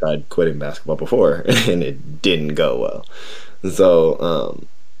 I tried quitting basketball before, and it didn't go well. So,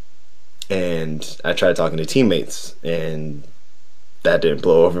 and I tried talking to teammates, and that didn't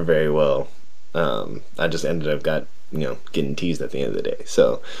blow over very well. I just ended up getting teased at the end of the day.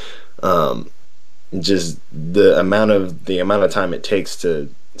 So, just the amount of time it takes to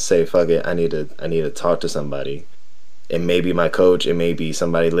say, fuck it, I need to talk to somebody. It may be my coach, it may be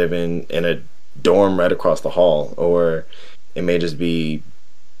somebody living in a dorm right across the hall, or it may just be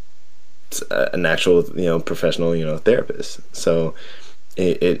an actual professional therapist. So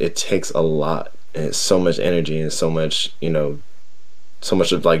it takes a lot, and it's so much energy, and so much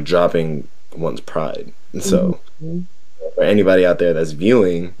of like dropping one's pride. And so for anybody out there that's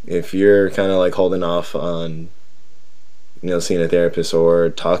viewing, if you're kind of like holding off on seeing a therapist or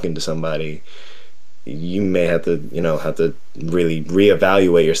talking to somebody, you may have to really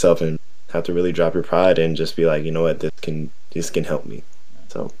reevaluate yourself, and have to really drop your pride and just be like, what, this can help me.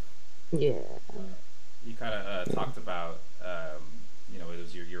 So yeah. You kind of talked about it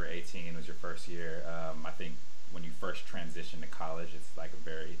was you were 18, it was your first year. I think when you first transition to college, it's like a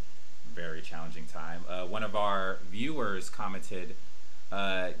very, very challenging time. One of our viewers commented,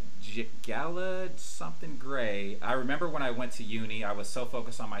 Gala something gray. I remember when I went to uni, I was so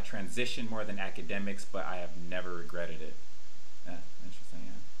focused on my transition more than academics, but I have never regretted it. Interesting,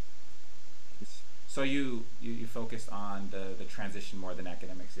 yeah. So you focused on the transition more than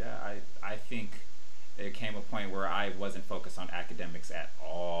academics. Yeah, I think there came a point where I wasn't focused on academics at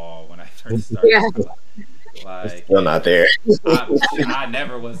all when I first started. Yeah. Like, still not there. I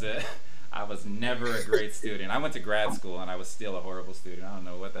was never a great student. I went to grad school and I was still a horrible student. I don't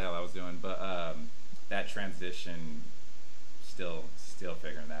know what the hell I was doing, but that transition, still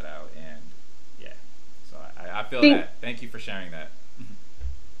figuring that out. And yeah, so I feel that. Thank you for sharing that.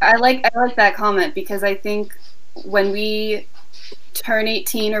 I like that comment, because I think when we turn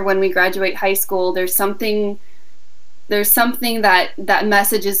 18 or when we graduate high school, there's something that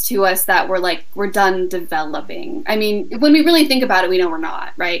messages to us that we're done developing. I mean, when we really think about it, we know we're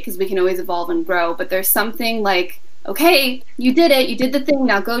not, right? Because we can always evolve and grow, but there's something like, okay, you did it, you did the thing,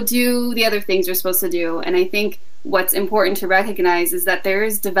 now go do the other things you're supposed to do. And I think what's important to recognize is that there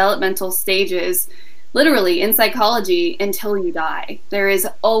is developmental stages, literally in psychology, until you die.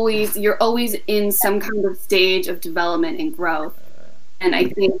 You're always in some kind of stage of development and growth. And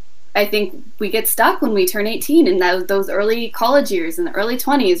I think we get stuck when we turn 18, and those early college years and the early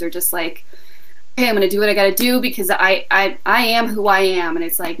 20s are just like, okay, I'm going to do what I got to do because I am who I am. And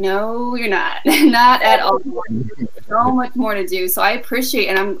it's like, no, you're not. Not at all. So much more to do. So I appreciate,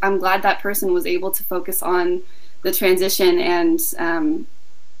 and I'm glad that person was able to focus on the transition and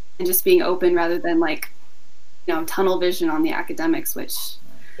just being open rather than tunnel vision on the academics, which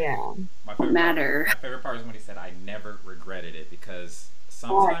don't matter. My favorite part is when he said, I never regretted it, because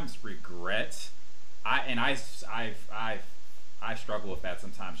sometimes regret, I've I struggle with that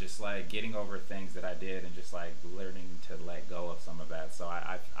sometimes, just like getting over things that I did and just like learning to let go of some of that. So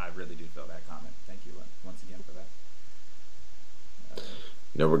I really do feel that comment. Thank you once again for that.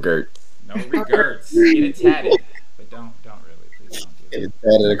 No regret. No regrets. Get it tatted, but don't really. Please don't do Get it. it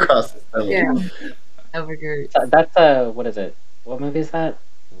tatted across the stomach. Yeah. Overgirt. That's what is it? What movie is that?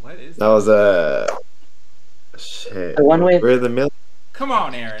 What is That was shit. The one with- We're the Millers. Come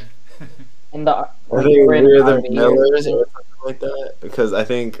on, Aaron. In the I think we're in We're the RV or Millers something? or something like that. Because I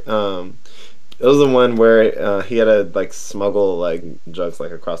think it was the one where he had to like smuggle like drugs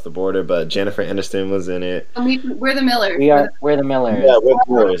like across the border, but Jennifer Aniston was in it. We're the Millers. We're the Millers. Yeah, we're the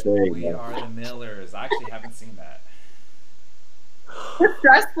Millers. There you We go. are the Millers. I actually haven't seen that. It was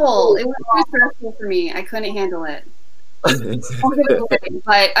stressful. It was too stressful for me. I couldn't handle it.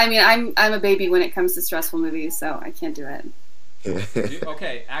 But I mean, I'm a baby when it comes to stressful movies, so I can't do it.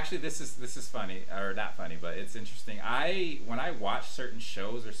 Okay, actually, this is funny, or not funny, but it's interesting. When I watch certain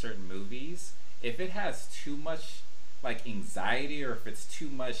shows or certain movies, if it has too much like anxiety or if it's too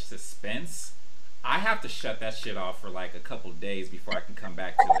much suspense, I have to shut that shit off for like a couple days before I can come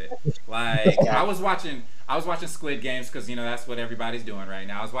back to it. Like I was watching Squid Games because that's what everybody's doing right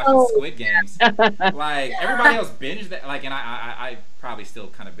now. I was watching Squid Games. Like everybody else binged that, like, and I probably still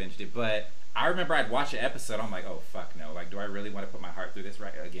kind of binged it, but I remember I'd watch an episode. I'm like, oh fuck no! Like, do I really want to put my heart through this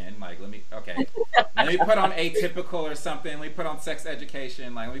right again? Like, let me put on Atypical or something. Let me put on Sex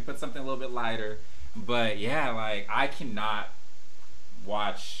Education. Like, let me put something a little bit lighter. But yeah, like I cannot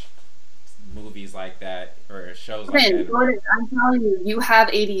watch movies like that or shows like that. Jordan, I'm telling you, you have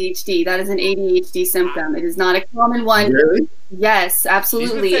ADHD. That is an ADHD symptom. It is not a common one. Really? Yes, She's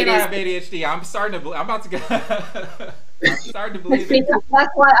absolutely. been saying I It have ADHD. I'm about to go. I'm starting to believe it.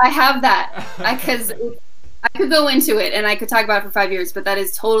 That's why I have that. Because I could go into it and I could talk about it for 5 years, but that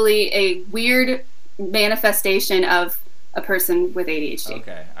is totally a weird manifestation of a person with ADHD.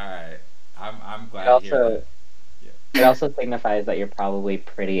 Okay, all right. I'm glad It to hear also that. it also signifies that you're probably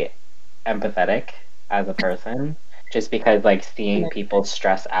pretty empathetic as a person, just because like seeing people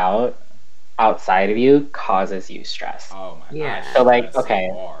stress out outside of you causes you stress. Oh my Yeah. gosh. So, like, that's okay.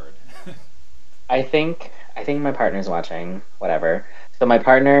 hard. I think my partner's watching, whatever. So my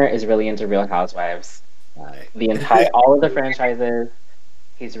partner is really into Real Housewives. All of the franchises.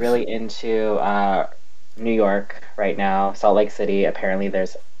 He's really into New York right now, Salt Lake City. Apparently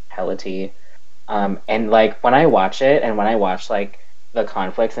there's hella tea. And like when I watch it and when I watch like the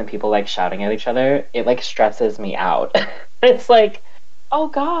conflicts and people like shouting at each other, it like stresses me out. It's like, oh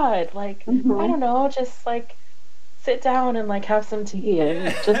God, like I don't know, just like sit down and like have some tea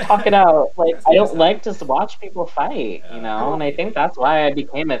and just talk it out. Like I don't like to watch people fight, you know. And I think that's why I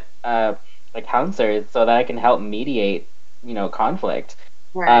became a counselor, so that I can help mediate, conflict.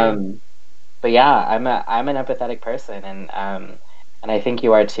 Right. But yeah, I'm an empathetic person, and I think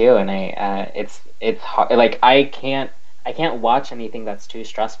you are too. And it's hard. Like I can't watch anything that's too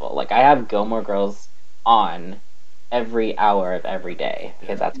stressful. Like I have Gilmore Girls on every hour of every day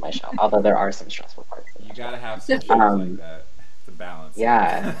because that's my show. Although there are some stressful parts. You gotta have some shows like that to balance.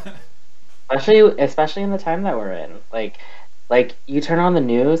 Yeah. especially in the time that we're in. Like you turn on the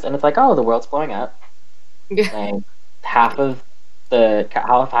news and it's like, oh, the world's blowing up. Like half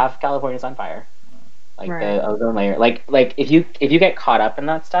California's on fire. Like Right. the ozone layer. Like if you get caught up in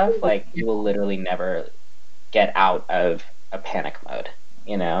that stuff, like you will literally never get out of a panic mode,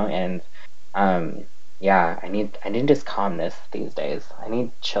 And yeah, I need just calmness these days. I need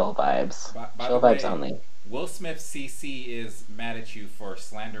chill vibes. By Chill the vibes way, only. Will Smith CC is mad at you for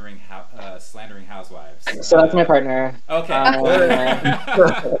slandering housewives. So that's my partner. Okay.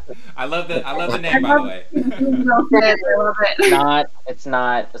 I love the name, by the way. I love it. It's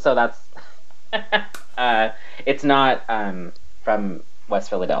not. So that's. It's not from West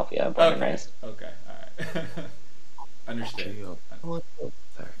Philadelphia, born and Okay. raised. Okay. All right. Understood.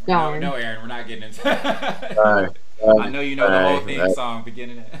 Darn. No, Aaron, we're not getting into. Alright. I know you know the whole theme song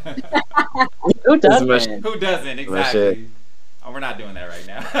beginning. Who This is my doesn't? Who doesn't? My Exactly. Oh, we're not doing that right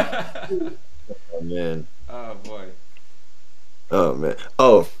now. Oh man. Oh boy. Oh man.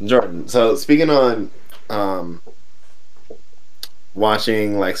 Oh, Jordan. So speaking on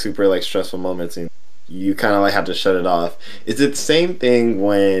watching like super like stressful moments and you kind of like have to shut it off. Is it the same thing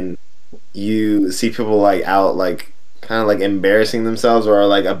when you see people like out like kind of like embarrassing themselves or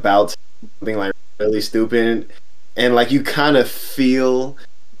like about something like really stupid and like you kind of feel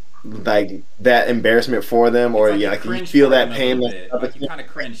like that embarrassment for them or It's yeah, you like you cringe feel for that them a pain little bit. Like you kind of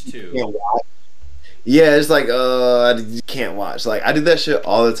cringe too. can't watch. Yeah, it's like I just can't watch. Like I did that shit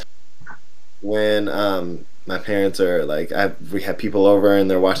all the time when my parents are like we have people over and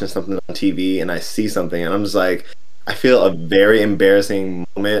they're watching something on TV and I see something and I'm just like I feel a very embarrassing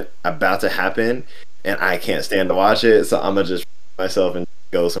moment about to happen, and I can't stand to watch it, so I'm gonna just myself and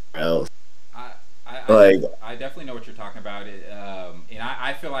go somewhere else. I, Like, I definitely know what you're talking about. And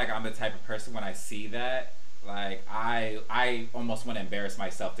I feel like I'm the type of person when I see that, like I almost want to embarrass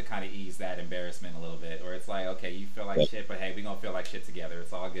myself to kind of ease that embarrassment a little bit. Or it's like, okay, you feel like shit, but hey, we gonna feel like shit together.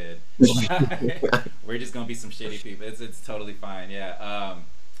 It's all good. We're just gonna be some shitty people. It's totally fine. Yeah.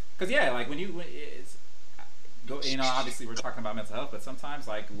 Cause yeah, like when it's go, you know, obviously we're talking about mental health, but sometimes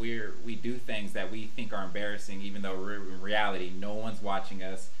like we do things that we think are embarrassing, even though in reality no one's watching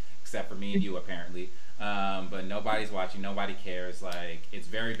us except for me and you apparently. But nobody's watching, nobody cares. Like it's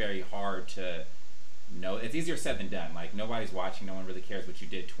very, very hard to know. It's easier said than done. Like nobody's watching, no one really cares what you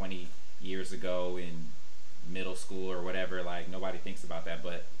did 20 years ago in middle school or whatever. Like nobody thinks about that,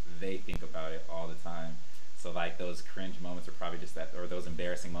 but they think about it all the time. So like those cringe moments are probably just that, or those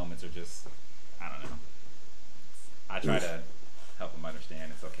embarrassing moments are just, I don't know. I try to help them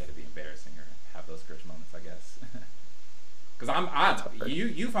understand it's okay to be embarrassing or have those cringe moments, I guess. Because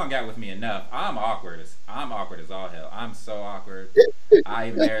you've hung out with me enough. I'm awkward as all hell. I'm so awkward. I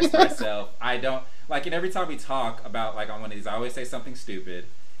embarrass myself. I don't like it every time we talk about like on one of these. I always say something stupid,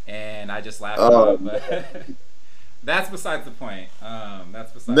 and I just laugh. But that's besides the point.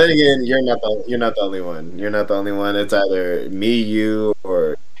 That's besides. Then again, you're not the only one. You're not the only one. It's either me, you,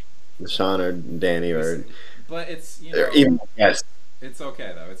 or Sean or Danny or. But it's, you know, even yes. It's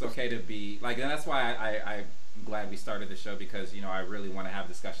okay though. It's okay to be like, and that's why I'm glad we started the show, because you know I really want to have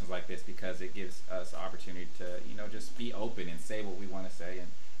discussions like this, because it gives us the opportunity to, you know, just be open and say what we want to say, and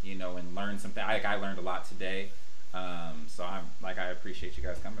you know, and learn something. Like I learned a lot today, so I appreciate you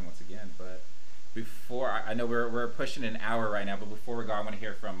guys coming once again. But before I know we're pushing an hour right now, but before we go, I want to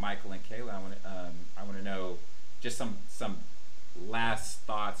hear from Michael and Kayla. I want to know just some last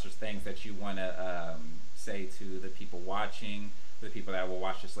thoughts or things that you want to say to the people watching, the people that will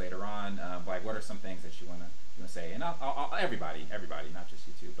watch this later on. Like what are some things that you want to say? And I'll everybody, not just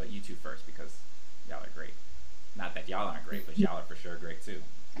you two, but you two first, because y'all are great. Not that y'all aren't great, but y'all are for sure great too.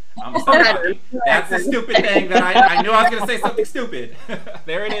 I'm gonna stop talking. That's the stupid thing that I knew I was gonna say something stupid.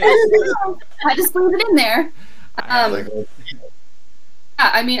 There it is. I just put it in there.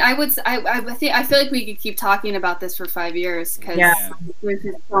 I mean, I feel like we could keep talking about this for 5 years, because there's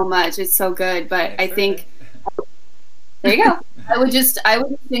just so much. It's so good, but I think there you go. I would just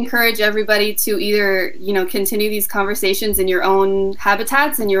encourage everybody to either, you know, continue these conversations in your own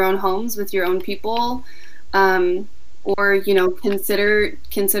habitats, in your own homes, with your own people, or, you know,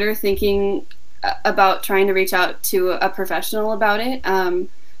 consider thinking about trying to reach out to a professional about it.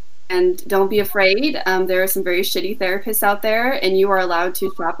 And don't be afraid. There are some very shitty therapists out there, and you are allowed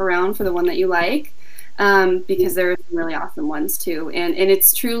to shop around for the one that you like, because there are some really awesome ones too. And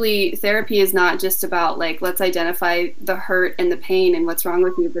it's truly, therapy is not just about like, let's identify the hurt and the pain and what's wrong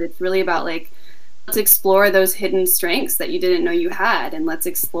with you, but it's really about like, let's explore those hidden strengths that you didn't know you had, and let's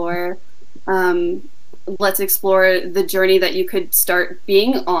explore the journey that you could start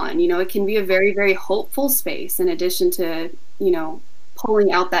being on. You know, it can be a very, very hopeful space, in addition to, you know,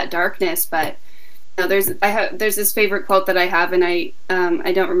 pulling out that darkness. But you know, there's this favorite quote that I have, and I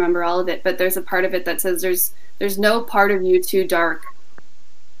don't remember all of it, but there's a part of it that says there's no part of you too dark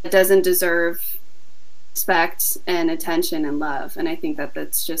that doesn't deserve respect and attention and love. And I think that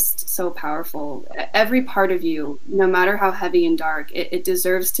that's just so powerful. Every part of you, no matter how heavy and dark, it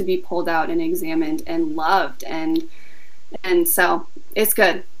deserves to be pulled out and examined and loved, and so it's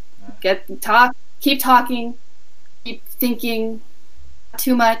good. Keep talking, keep thinking.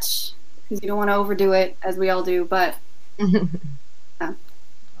 Too much, because you don't want to overdo it, as we all do, but yeah. I like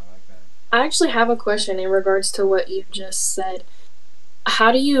that. I actually have a question in regards to what you just said.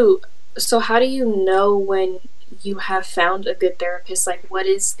 How do you know when you have found a good therapist? Like, what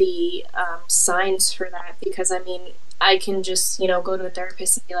is the signs for that? Because I mean, I can just, you know, go to a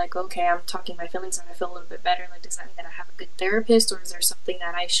therapist and be like, okay, I'm talking my feelings and I feel a little bit better. Like, does that mean that I have a good therapist, or is there something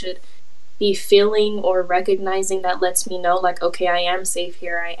that I should be feeling or recognizing that lets me know, like, okay, I am safe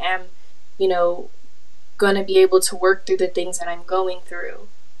here, I am, you know, gonna be able to work through the things that I'm going through?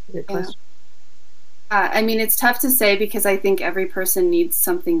 Good question. I mean, it's tough to say, because I think every person needs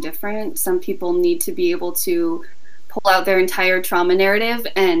something different. Some people need to be able to pull out their entire trauma narrative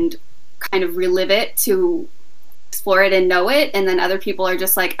and kind of relive it to explore it and know it, and then other people are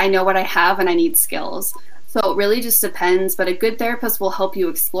just like, I know what I have and I need skills. So it really just depends, but a good therapist will help you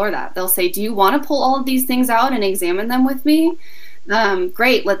explore that. They'll say, do you want to pull all of these things out and examine them with me?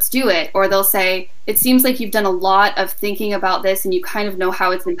 Great, let's do it. Or they'll say, it seems like you've done a lot of thinking about this and you kind of know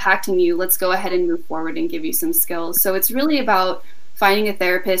how it's impacting you. Let's go ahead and move forward and give you some skills. So it's really about finding a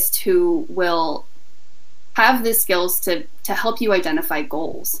therapist who will have the skills to help you identify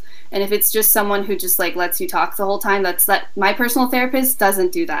goals. And if it's just someone who just like lets you talk the whole time, my personal therapist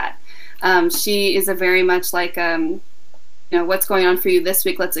doesn't do that. She is a very much like, you know, what's going on for you this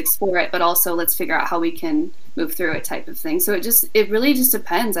week, let's explore it, but also let's figure out how we can move through it type of thing. So it really just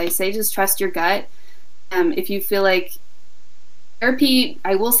depends. I say just trust your gut. If you feel like therapy,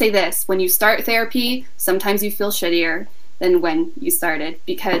 I will say this, when you start therapy, sometimes you feel shittier than when you started,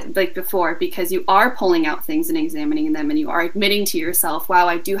 because you are pulling out things and examining them, and you are admitting to yourself, wow,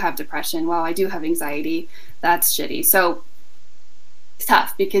 I do have depression, wow, I do have anxiety, that's shitty. So it's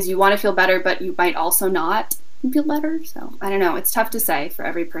tough because you want to feel better, but you might also not feel better. So I don't know, it's tough to say for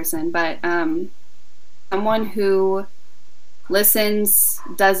every person, but someone who listens,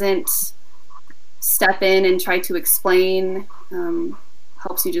 doesn't step in and try to explain,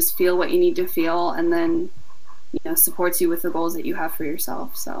 helps you just feel what you need to feel, and then, you know, supports you with the goals that you have for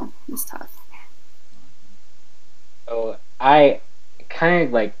yourself. So it's tough. So I kind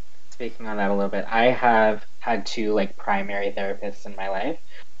of like, speaking on that a little bit, I have had two like primary therapists in my life.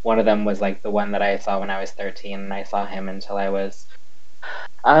 One of them was like the one that I saw when I was 13, and I saw him until I was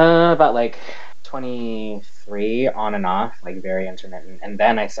about like 23, on and off, like very intermittent. And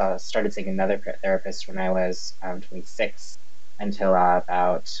then I started seeing another therapist when I was 26 until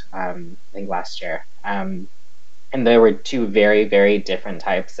about I think last year. And there were two very, very different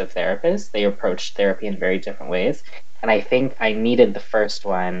types of therapists. They approached therapy in very different ways. And I think I needed the first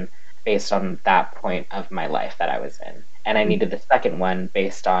one based on that point of my life that I was in. And I needed the second one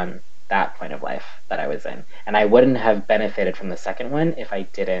based on that point of life that I was in. And I wouldn't have benefited from the second one if I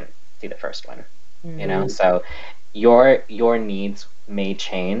didn't see the first one. Mm-hmm. You know, so your needs may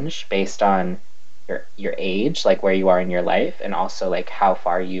change based on your age, like where you are in your life, and also like how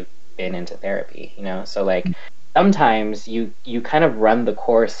far you've been into therapy, you know? So like sometimes you kind of run the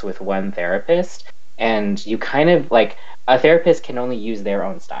course with one therapist, and you kind of like, a therapist can only use their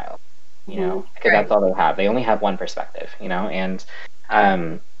own style, you know, because that's all they have. They only have one perspective, you know, and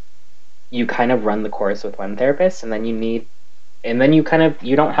you kind of run the course with one therapist, and then you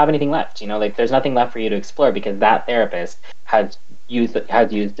don't have anything left, you know, like there's nothing left for you to explore because that therapist has used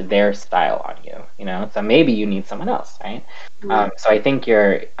their style on you, you know, so maybe you need someone else, right? So I think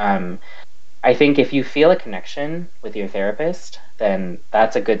I think if you feel a connection with your therapist, then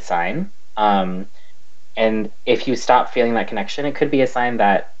that's a good sign. And if you stop feeling that connection, it could be a sign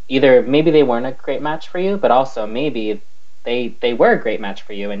that either maybe they weren't a great match for you, but also maybe they were a great match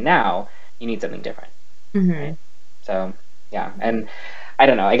for you, and now you need something different. Mm-hmm. Right? So yeah, and I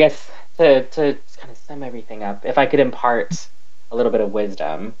don't know, I guess to kind of sum everything up, if I could impart a little bit of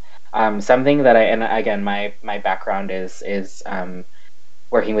wisdom, something that and again, my background is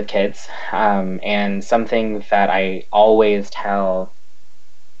working with kids, and something that I always tell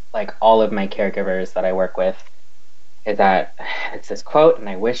like all of my caregivers that I work with is that it's this quote, and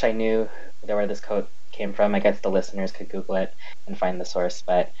I wish I knew where this quote came from. I guess the listeners could Google it and find the source,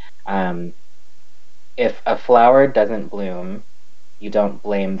 but if a flower doesn't bloom, you don't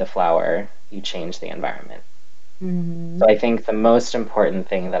blame the flower, you change the environment. Mm-hmm. So I think the most important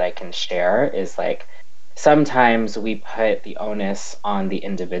thing that I can share is like, sometimes we put the onus on the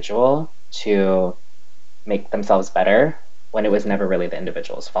individual to make themselves better when it was never really the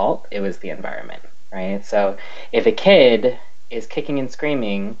individual's fault. It was the environment, right? So if a kid is kicking and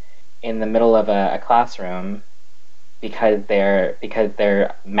screaming in the middle of a classroom because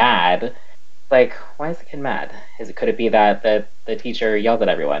they're mad, like, why is the kid mad? Could it be that the teacher yells at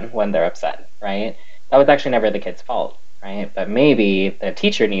everyone when they're upset, right? That was actually never the kid's fault, right? But maybe the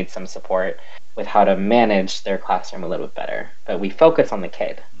teacher needs some support with how to manage their classroom a little bit better. But we focus on the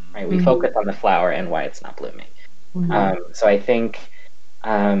kid, right? We focus on the flower and why it's not blooming. Mm-hmm. So I think,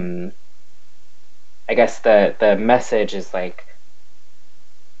 I guess the message is like,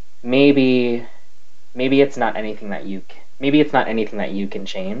 maybe it's not anything that you can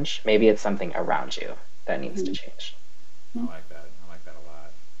change. Maybe it's something around you that needs to change. I like that a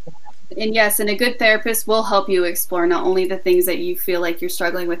lot. And yes, and a good therapist will help you explore not only the things that you feel like you're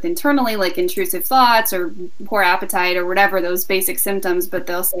struggling with internally, like intrusive thoughts or poor appetite or whatever, those basic symptoms, but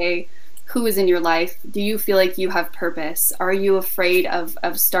they'll say, who is in your life? Do you feel like you have purpose? Are you afraid of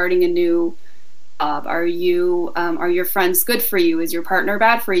starting a new job? Are your friends good for you? Is your partner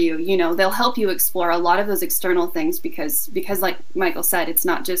bad for you? You know, they'll help you explore a lot of those external things because like Michael said, it's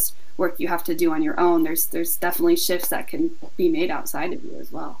not just work you have to do on your own. There's definitely shifts that can be made outside of you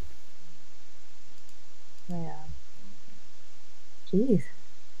as well. Yeah. Jeez.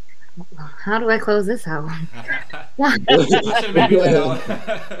 How do I close this out? We should have maybe went on.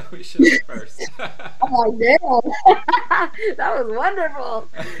 We should have first. Oh, damn. That was wonderful.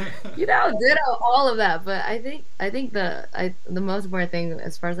 Ditto all of that. But I think the most important thing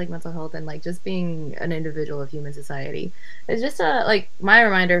as far as like mental health and like just being an individual of human society is just to like my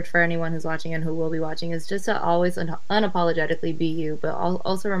reminder for anyone who's watching and who will be watching is just to always unapologetically be you, but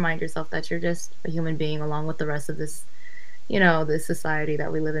also remind yourself that you're just a human being along with the rest of this this society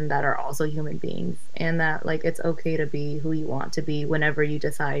that we live in that are also human beings, and that like it's okay to be who you want to be whenever you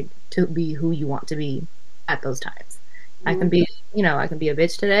decide to be who you want to be at those times. I can be I can be a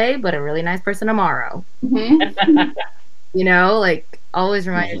bitch today but a really nice person tomorrow. Like always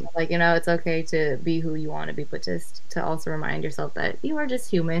remind yourself like it's okay to be who you want to be, but just to also remind yourself that you are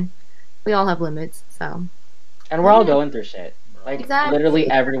just human. We all have limits, so and we're all going through shit. Like exactly. Literally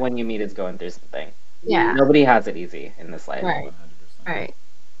everyone you meet is going through something. Yeah. Nobody has it easy in this life. Right. 100%. Right.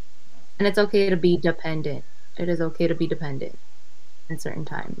 And it's okay to be dependent. It is okay to be dependent in certain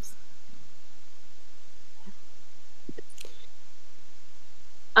times.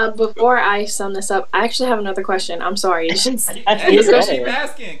 Before I sum this up, I actually have another question. I'm sorry. Keep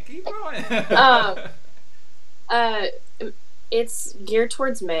asking. Keep going. It's geared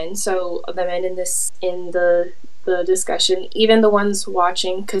towards men. So the men in the discussion, even the ones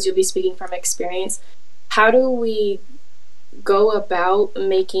watching, because you'll be speaking from experience. How do we go about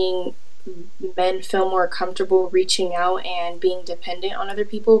making men feel more comfortable reaching out and being dependent on other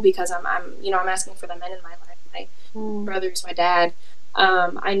people? Because I'm asking for the men in my life, my brothers, my dad.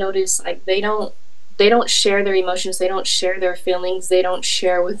 I notice like they don't share their emotions, they don't share their feelings, they don't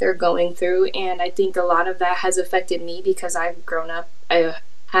share what they're going through, and I think a lot of that has affected me because I've grown up. I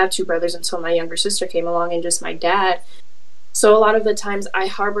have two brothers until my younger sister came along, and just my dad. So a lot of the times I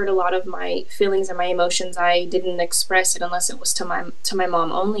harbored a lot of my feelings and my emotions. I didn't express it unless it was to my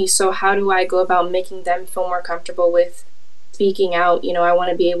mom only. So how do I go about making them feel more comfortable with speaking out? I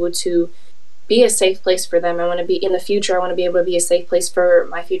want to be able to be a safe place for them. I want to be in the future. I want to be able to be a safe place for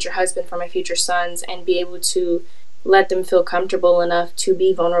my future husband, for my future sons, and be able to let them feel comfortable enough to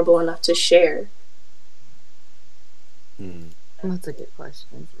be vulnerable enough to share. That's a good question.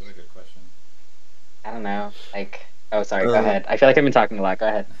 That's a really good question. I don't know. Oh, sorry. Go ahead. I feel like I've been talking a lot. Go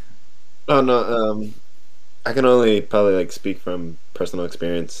ahead. Oh no. I can only probably speak from personal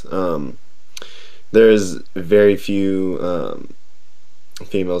experience. There's very few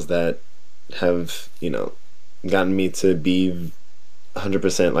females that have gotten me to be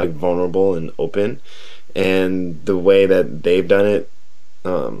 100% vulnerable and open, and the way that they've done it,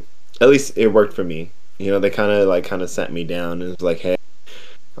 at least it worked for me. They kind of sat me down and was like, hey,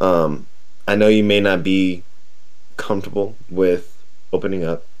 I know you may not be comfortable with opening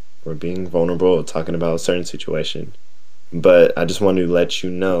up or being vulnerable or talking about a certain situation, but I just want to let you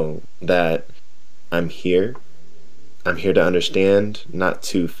know that I'm here to understand, not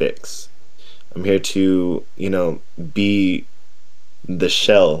to fix. I'm here to be the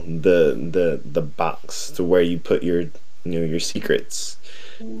shell, the box to where you put your your secrets,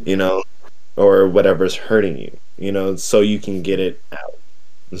 or whatever's hurting you, so you can get it out.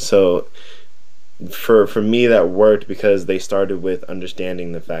 And so for me that worked because they started with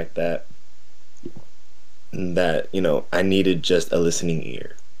understanding the fact that I needed just a listening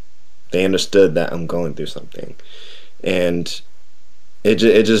ear. They understood that I'm going through something, and it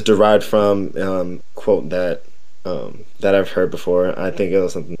just derived from quote that I've heard before. I think it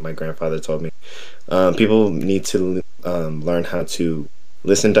was something my grandfather told me. People need to learn how to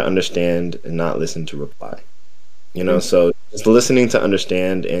listen to understand and not listen to reply. So just listening to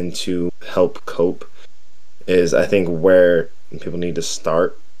understand and to help cope is, I think, where people need to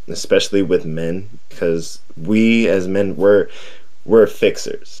start, especially with men, because we as men, we're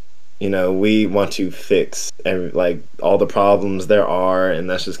fixers. We want to fix all the problems there are, and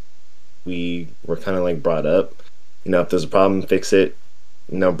that's just we're kind of brought up. If there's a problem, fix it.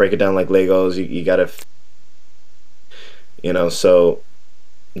 Break it down like Legos. You gotta, so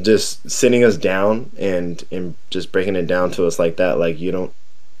just sitting us down and just breaking it down to us like that, we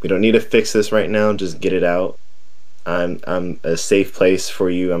don't need to fix this right now. Just get it out. I'm a safe place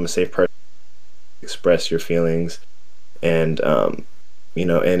for you. I'm a safe person to express your feelings, and and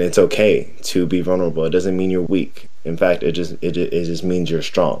it's okay to be vulnerable. It doesn't mean you're weak. In fact, it just means you're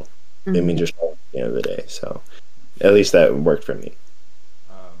strong. Mm-hmm. It means you're strong at the end of the day. So at least that worked for me.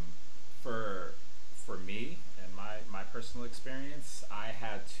 For me and my personal experience, I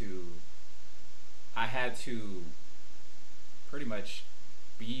had to pretty much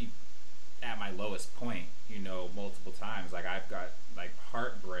be at my lowest point, multiple times. I've got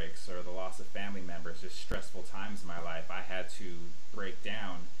heartbreaks or the loss of family members, just stressful times in my life. I had to break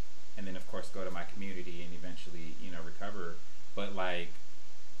down and then of course go to my community and eventually, you know, recover. But like,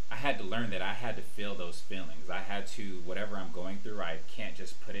 I had to learn that I had to feel those feelings. I had to, whatever I'm going through, I can't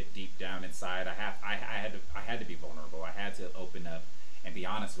just put it deep down inside. I had to be vulnerable. I had to open up and be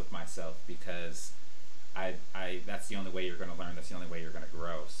honest with myself, because that's the only way you're going to learn. That's the only way you're going to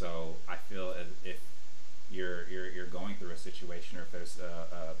grow. So I feel as if you're going through a situation, or if there's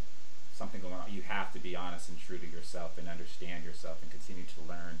something going on, you have to be honest and true to yourself and understand yourself and continue to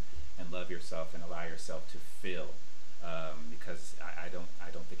learn and love yourself and allow yourself to feel. Because I don't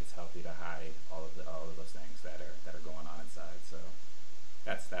think it's healthy to hide all of those things that are going on inside. So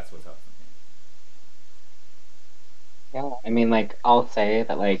that's what's helped me. Yeah, I mean, like, I'll say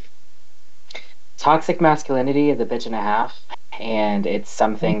that, like, toxic masculinity is a bitch and a half, and it's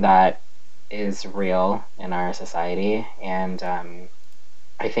something that is real in our society. And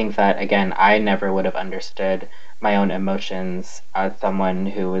I think that, again, I never would have understood my own emotions as someone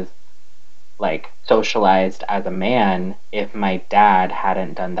who was, like, socialized as a man if my dad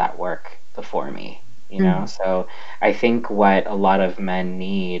hadn't done that work before me, you know? So I think what a lot of men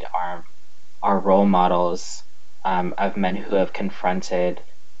need are role models of men who have confronted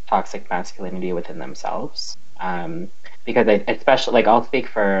toxic masculinity within themselves. Because especially, like, I'll speak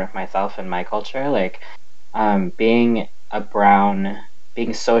for myself and my culture, like, being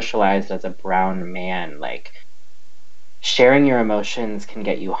socialized as a brown man, like, sharing your emotions can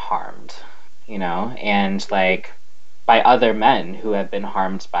get you harmed, you know, and, like, by other men who have been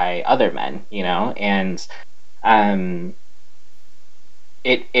harmed by other men, you know, and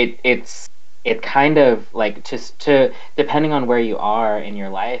it kind of, like, to depending on where you are in your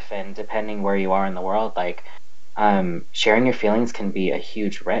life and depending where you are in the world, like, sharing your feelings can be a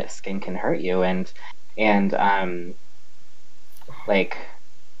huge risk and can hurt you, and like,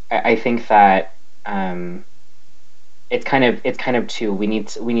 I think that it's kind of too, we need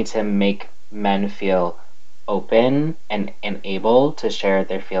to make men feel open and able to share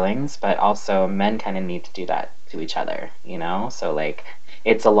their feelings, but also men kind of need to do that to each other, you know? So, like,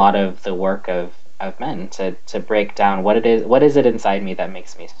 it's a lot of the work of men to break down what is it inside me that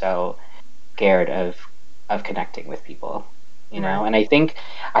makes me so scared of connecting with people, you know? And I think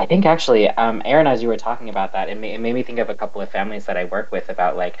actually, Aaron, as you were talking about that, it made me think of a couple of families that I work with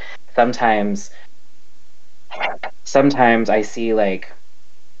about, like, sometimes I see, like,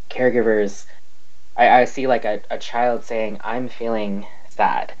 caregivers, I see, like, a child saying, I'm feeling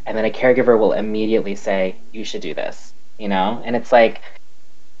sad, and then a caregiver will immediately say, you should do this, you know? And it's like,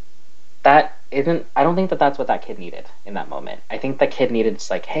 I don't think that that's what that kid needed in that moment. I think the kid needed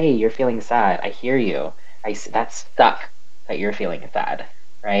just, like, hey, you're feeling sad, I hear you, that's stuck that you're feeling sad,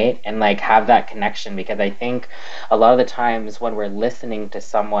 right? And, like, have that connection, because I think a lot of the times when we're listening to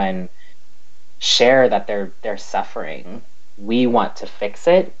someone share that they're suffering, we want to fix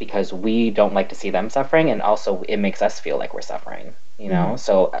it because we don't like to see them suffering, and also it makes us feel like we're suffering, you know?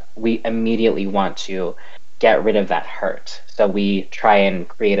 So we immediately want to get rid of that hurt, so we try and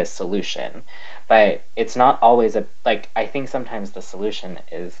create a solution, but it's not always like, I think sometimes the solution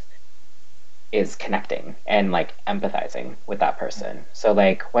is connecting and, like, empathizing with that person. So,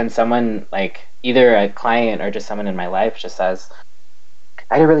 like, when someone, like, either a client or just someone in my life just says,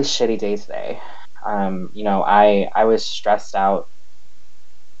 I had a really shitty day today. You know, I was stressed out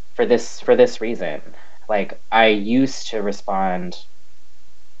for this reason. Like, I used to respond,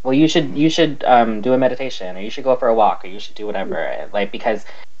 well, you should do a meditation, or you should go for a walk, or you should do whatever. Like, because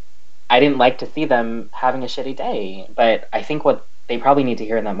I didn't like to see them having a shitty day. But I think what they probably need to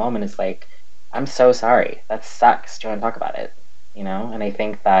hear in that moment is, like, I'm so sorry. That sucks. Do you want to talk about it? You know? And I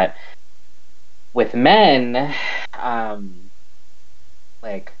think that with men,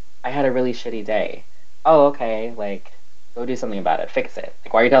 like, I had a really shitty day. Oh, okay, like, go do something about it, fix it.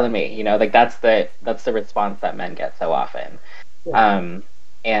 Like, why are you telling me? You know, like, that's the response that men get so often. Yeah.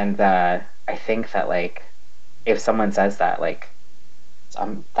 I think that, like, if someone says that, like,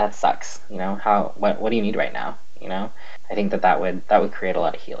 that sucks, you know, what do you need right now? You know, I think that would create a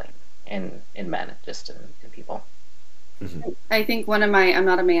lot of healing in men, just in people. I think one of my, I'm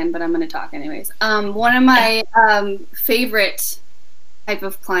not a man, but I'm going to talk anyways. One of my favorite type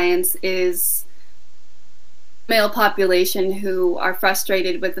of clients is male population who are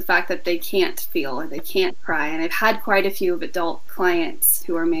frustrated with the fact that they can't feel or they can't cry. And I've had quite a few of adult clients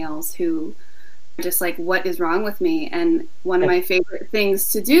who are males who are just like, what is wrong with me? And one of my favorite things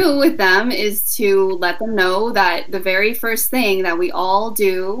to do with them is to let them know that the very first thing that we all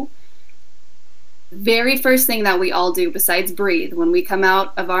do besides breathe when we come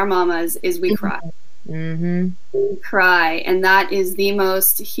out of our mamas is we cry. We cry, and that is the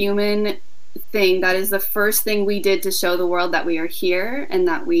most human thing. That is the first thing we did to show the world that we are here and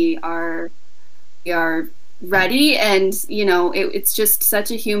that we are ready. And it's just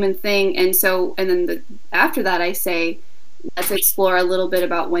such a human thing. And so, and then after that, I say, let's explore a little bit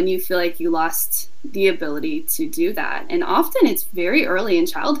about when you feel like you lost the ability to do that. And often it's very early in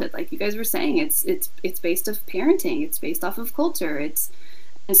childhood, like you guys were saying. It's based off parenting. It's based off of culture.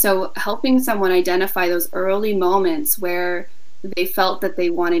 And so helping someone identify those early moments where they felt that they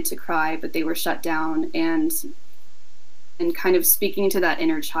wanted to cry, but they were shut down, and kind of speaking to that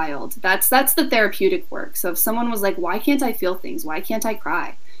inner child. That's the therapeutic work. So if someone was like, why can't I feel things? Why can't I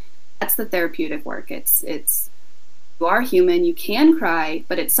cry? That's the therapeutic work. It's you are human, you can cry,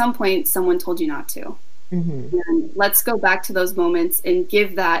 but at some point someone told you not to. Mm-hmm. And let's go back to those moments and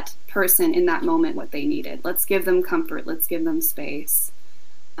give that person in that moment what they needed. Let's give them comfort. Let's give them space.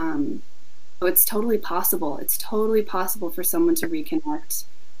 So it's totally possible. It's totally possible for someone to reconnect,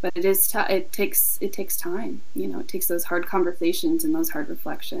 but it takes time. It takes those hard conversations and those hard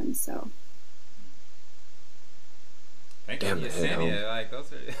reflections. So. Thank you, Yesenia. Like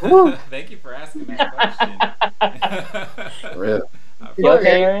those are. Thank you for asking that question. Really?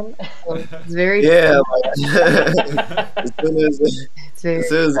 Okay, Aaron. It's very as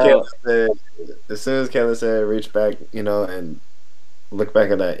soon as Kayla said reach back, and look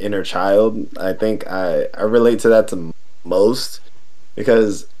back at that inner child, I think I relate to that the most,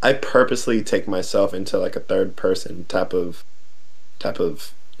 because I purposely take myself into like a third person type of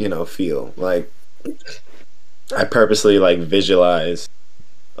feel. Like I purposely like visualize,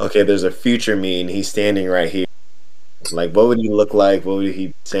 okay, there's a future me and he's standing right here. Like, what would he look like? What would he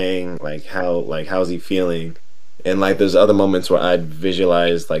be saying? Like, how's he feeling? And like, there's other moments where I'd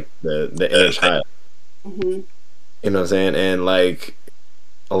visualize like the inner child. Mm-hmm. You know what I'm saying? And like,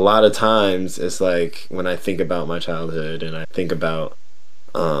 a lot of times it's like when I think about my childhood and I think about,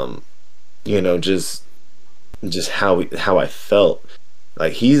 just how I felt.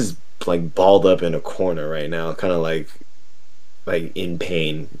 Like, he's like balled up in a corner right now, kind of like in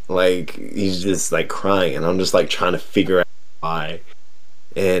pain. Like, he's just like crying, and I'm just like trying to figure out why.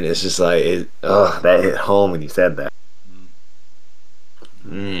 And it's just like that hit home when you said that.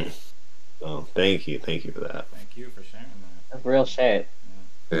 Oh, thank you for that. Thank you for sharing that. That's real shit.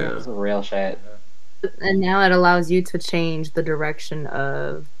 Yeah. It's real shit. And now it allows you to change the direction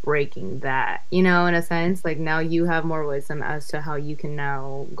of breaking that, in a sense. Like, now you have more wisdom as to how you can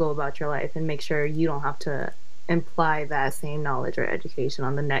now go about your life and make sure you don't have to imply that same knowledge or education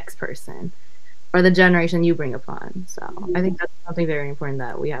on the next person or the generation you bring upon. So I think that's something very important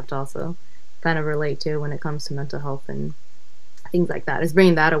that we have to also kind of relate to when it comes to mental health and things like that, is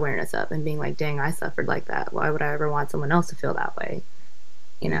bringing that awareness up and being like, dang, I suffered like that. Why would I ever want someone else to feel that way?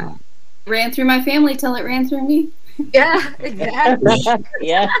 Ran through my family till it ran through me. Yeah, exactly.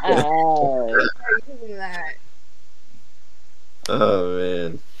 Yeah. Oh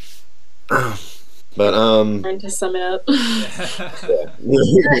man. But Trying to sum it up.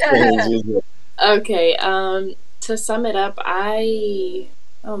 Okay. To sum it up, I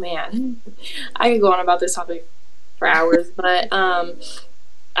could go on about this topic for hours, but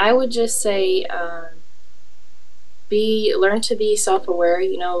I would just say learn to be self-aware.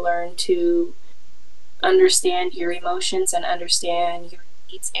 Learn to understand your emotions and understand your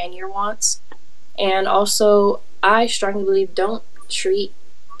needs and your wants. And also, I strongly believe, don't treat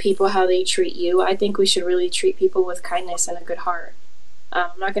people how they treat you. I think we should really treat people with kindness and a good heart.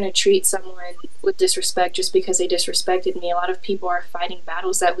 I'm not going to treat someone with disrespect just because they disrespected me. A lot of people are fighting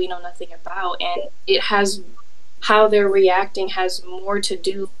battles that we know nothing about, and how they're reacting has more to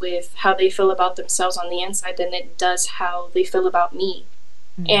do with how they feel about themselves on the inside than it does how they feel about me.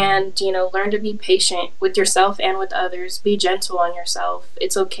 Mm-hmm. And learn to be patient with yourself and with others. Be gentle on yourself.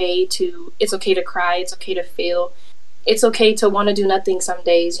 It's okay to cry. It's okay to feel. It's okay to want to do nothing some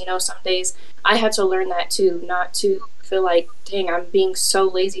days. Some days I had to learn that too, not to feel like, dang, I'm being so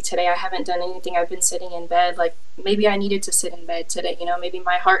lazy today. I haven't done anything. I've been sitting in bed. Like, maybe I needed to sit in bed today. Maybe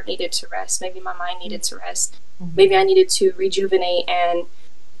my heart needed to rest. Maybe my mind needed to rest. Mm-hmm. Maybe I needed to rejuvenate and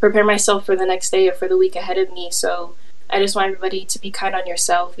prepare myself for the next day or for the week ahead of me. So I just want everybody to be kind on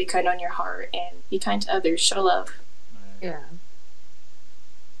yourself, be kind on your heart, and be kind to others. Show love. Yeah.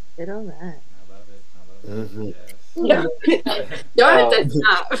 Did all that. I love it. Mm-hmm. Yes. Don't have to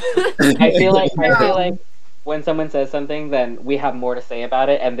stop. I feel like when someone says something, then we have more to say about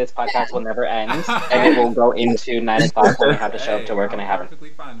it, and this podcast will never end, and it will go into 9 o'clock when we have to show up to work, and I haven't.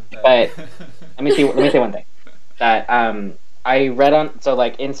 But let me say one thing that I read on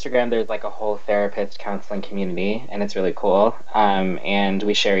Instagram. There's like a whole therapist counseling community, and it's really cool. And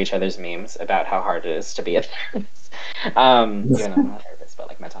we share each other's memes about how hard it is to be a therapist. Even though I'm not a therapist, but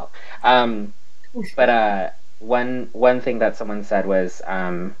like mental health. But one thing that someone said was,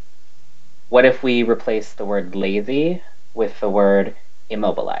 what if we replace the word lazy with the word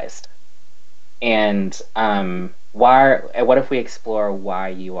immobilized? And what if we explore why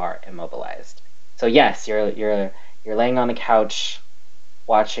you are immobilized? So yes, you're laying on the couch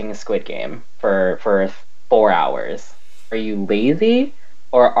watching Squid Game for 4 hours. Are you lazy,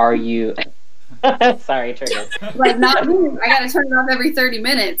 or are you? Sorry, trigger. Like, not me. I gotta turn it off every 30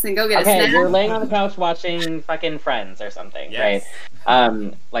 minutes and go get a Okay, snack. you're laying on the couch watching fucking Friends or something, Yes.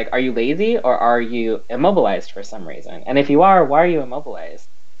 right? Like, are you lazy, or are you immobilized for some reason? And if you are, why are you immobilized?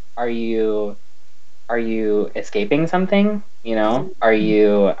 Are you escaping something? You know, are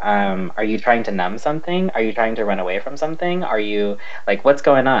you trying to numb something? Are you trying to run away from something? Are you, like, what's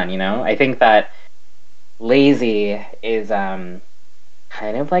going on? You know, I think that lazy is kind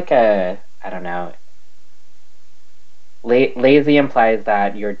of like a, I don't know. Lazy implies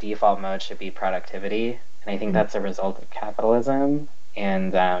that your default mode should be productivity, and I think that's a result of capitalism.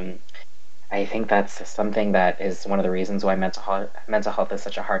 And I think that's something that is one of the reasons why mental health is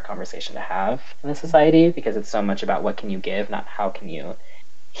such a hard conversation to have in the society, because it's so much about what can you give, not how can you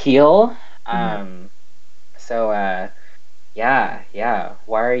heal. Yeah.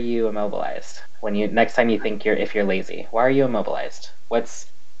 Why are you immobilized? When you next time you think if you're lazy, why are you immobilized? What's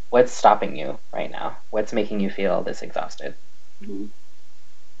stopping you right now? What's making you feel this exhausted? Mm-hmm.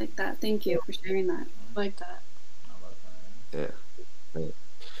 Like that. Thank you for sharing that. Like that. Yeah. Right.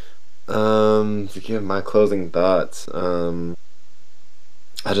 To give my closing thoughts, I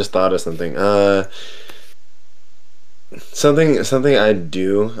just thought of something. Something I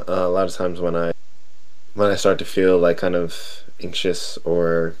do a lot of times when I start to feel like kind of anxious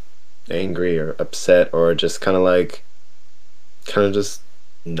or angry or upset or just kind of just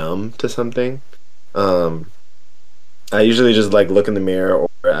numb to something. I usually just like look in the mirror,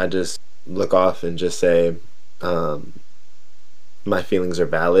 or I just look off and just say, my feelings are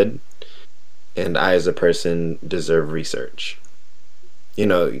valid, and I as a person deserve research. You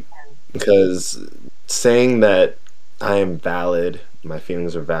know, because saying that I am valid, my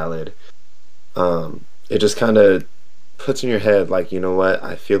feelings are valid, it just kind of puts in your head like, you know what,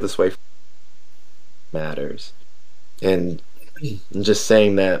 I feel this way matters. And just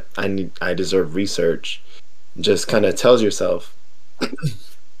saying that I deserve research just kind of tells yourself,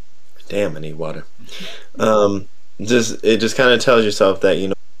 damn, I need water. It just kind of tells yourself that, you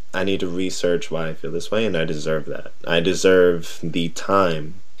know, I need to research why I feel this way, and I deserve that. I deserve the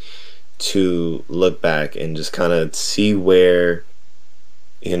time to look back and just kind of see where,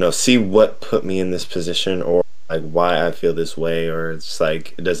 you know, see what put me in this position, or like why I feel this way, or it's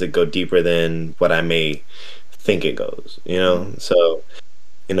like, does it go deeper than what I may think it goes, you know? So,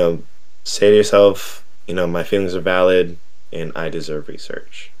 you know, say to yourself, you know, my feelings are valid and I deserve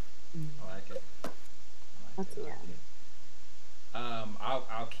research. I like it. Yeah.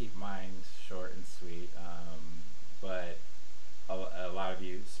 I'll keep mine short and sweet. But a lot of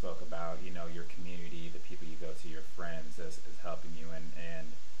you spoke about, you know, your community, the people you go to, your friends is helping you, and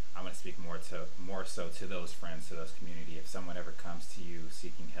I'm gonna speak more so to those friends, to those community. If someone ever comes to you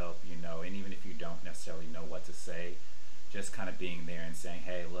seeking help, you know, and even if you don't necessarily know what to say, just kind of being there and saying,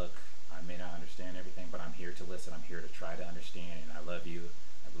 hey, look, I may not understand everything, but I'm here to listen. I'm here to try to understand, and I love you.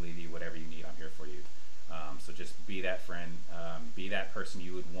 I believe you. Whatever you need, I'm here for you. So just be that friend, be that person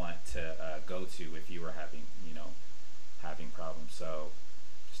you would want to go to if you were having problems. So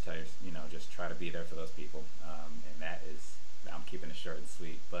just tell just try to be there for those people. And that is, I'm keeping it short and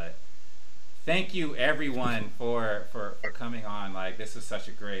sweet. But thank you everyone for coming on. Like, this is such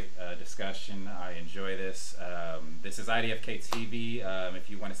a great discussion. I enjoy this. This is IDFK TV. If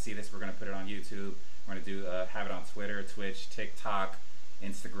you want to see this, we're going to put it on YouTube. We're going to have it on Twitter, Twitch, TikTok,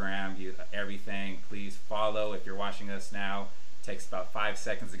 Instagram, everything. Please follow. If you're watching us now, it takes about 5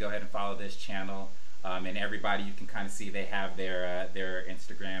 seconds to go ahead and follow this channel. And everybody, you can kind of see they have their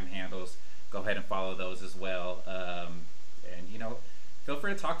Instagram handles. Go ahead and follow those as well. And you know, feel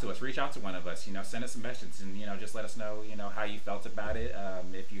free to talk to us. Reach out to one of us. You know, send us a message, and you know, just let us know, you know, how you felt about it.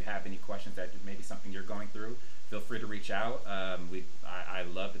 If you have any questions that maybe something you're going through, feel free to reach out. I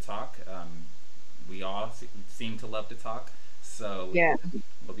love to talk. We all seem to love to talk. So yeah,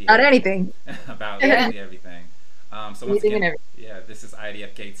 we'll be about anything. about everything. So once again, yeah, this is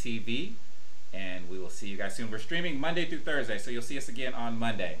IDFK TV, and we will see you guys soon. We're streaming Monday through Thursday, so you'll see us again on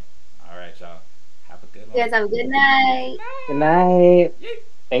Monday. All right, y'all. Have a good one. You guys have a good night. Good night.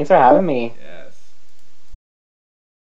 Thanks for having me. Yeah.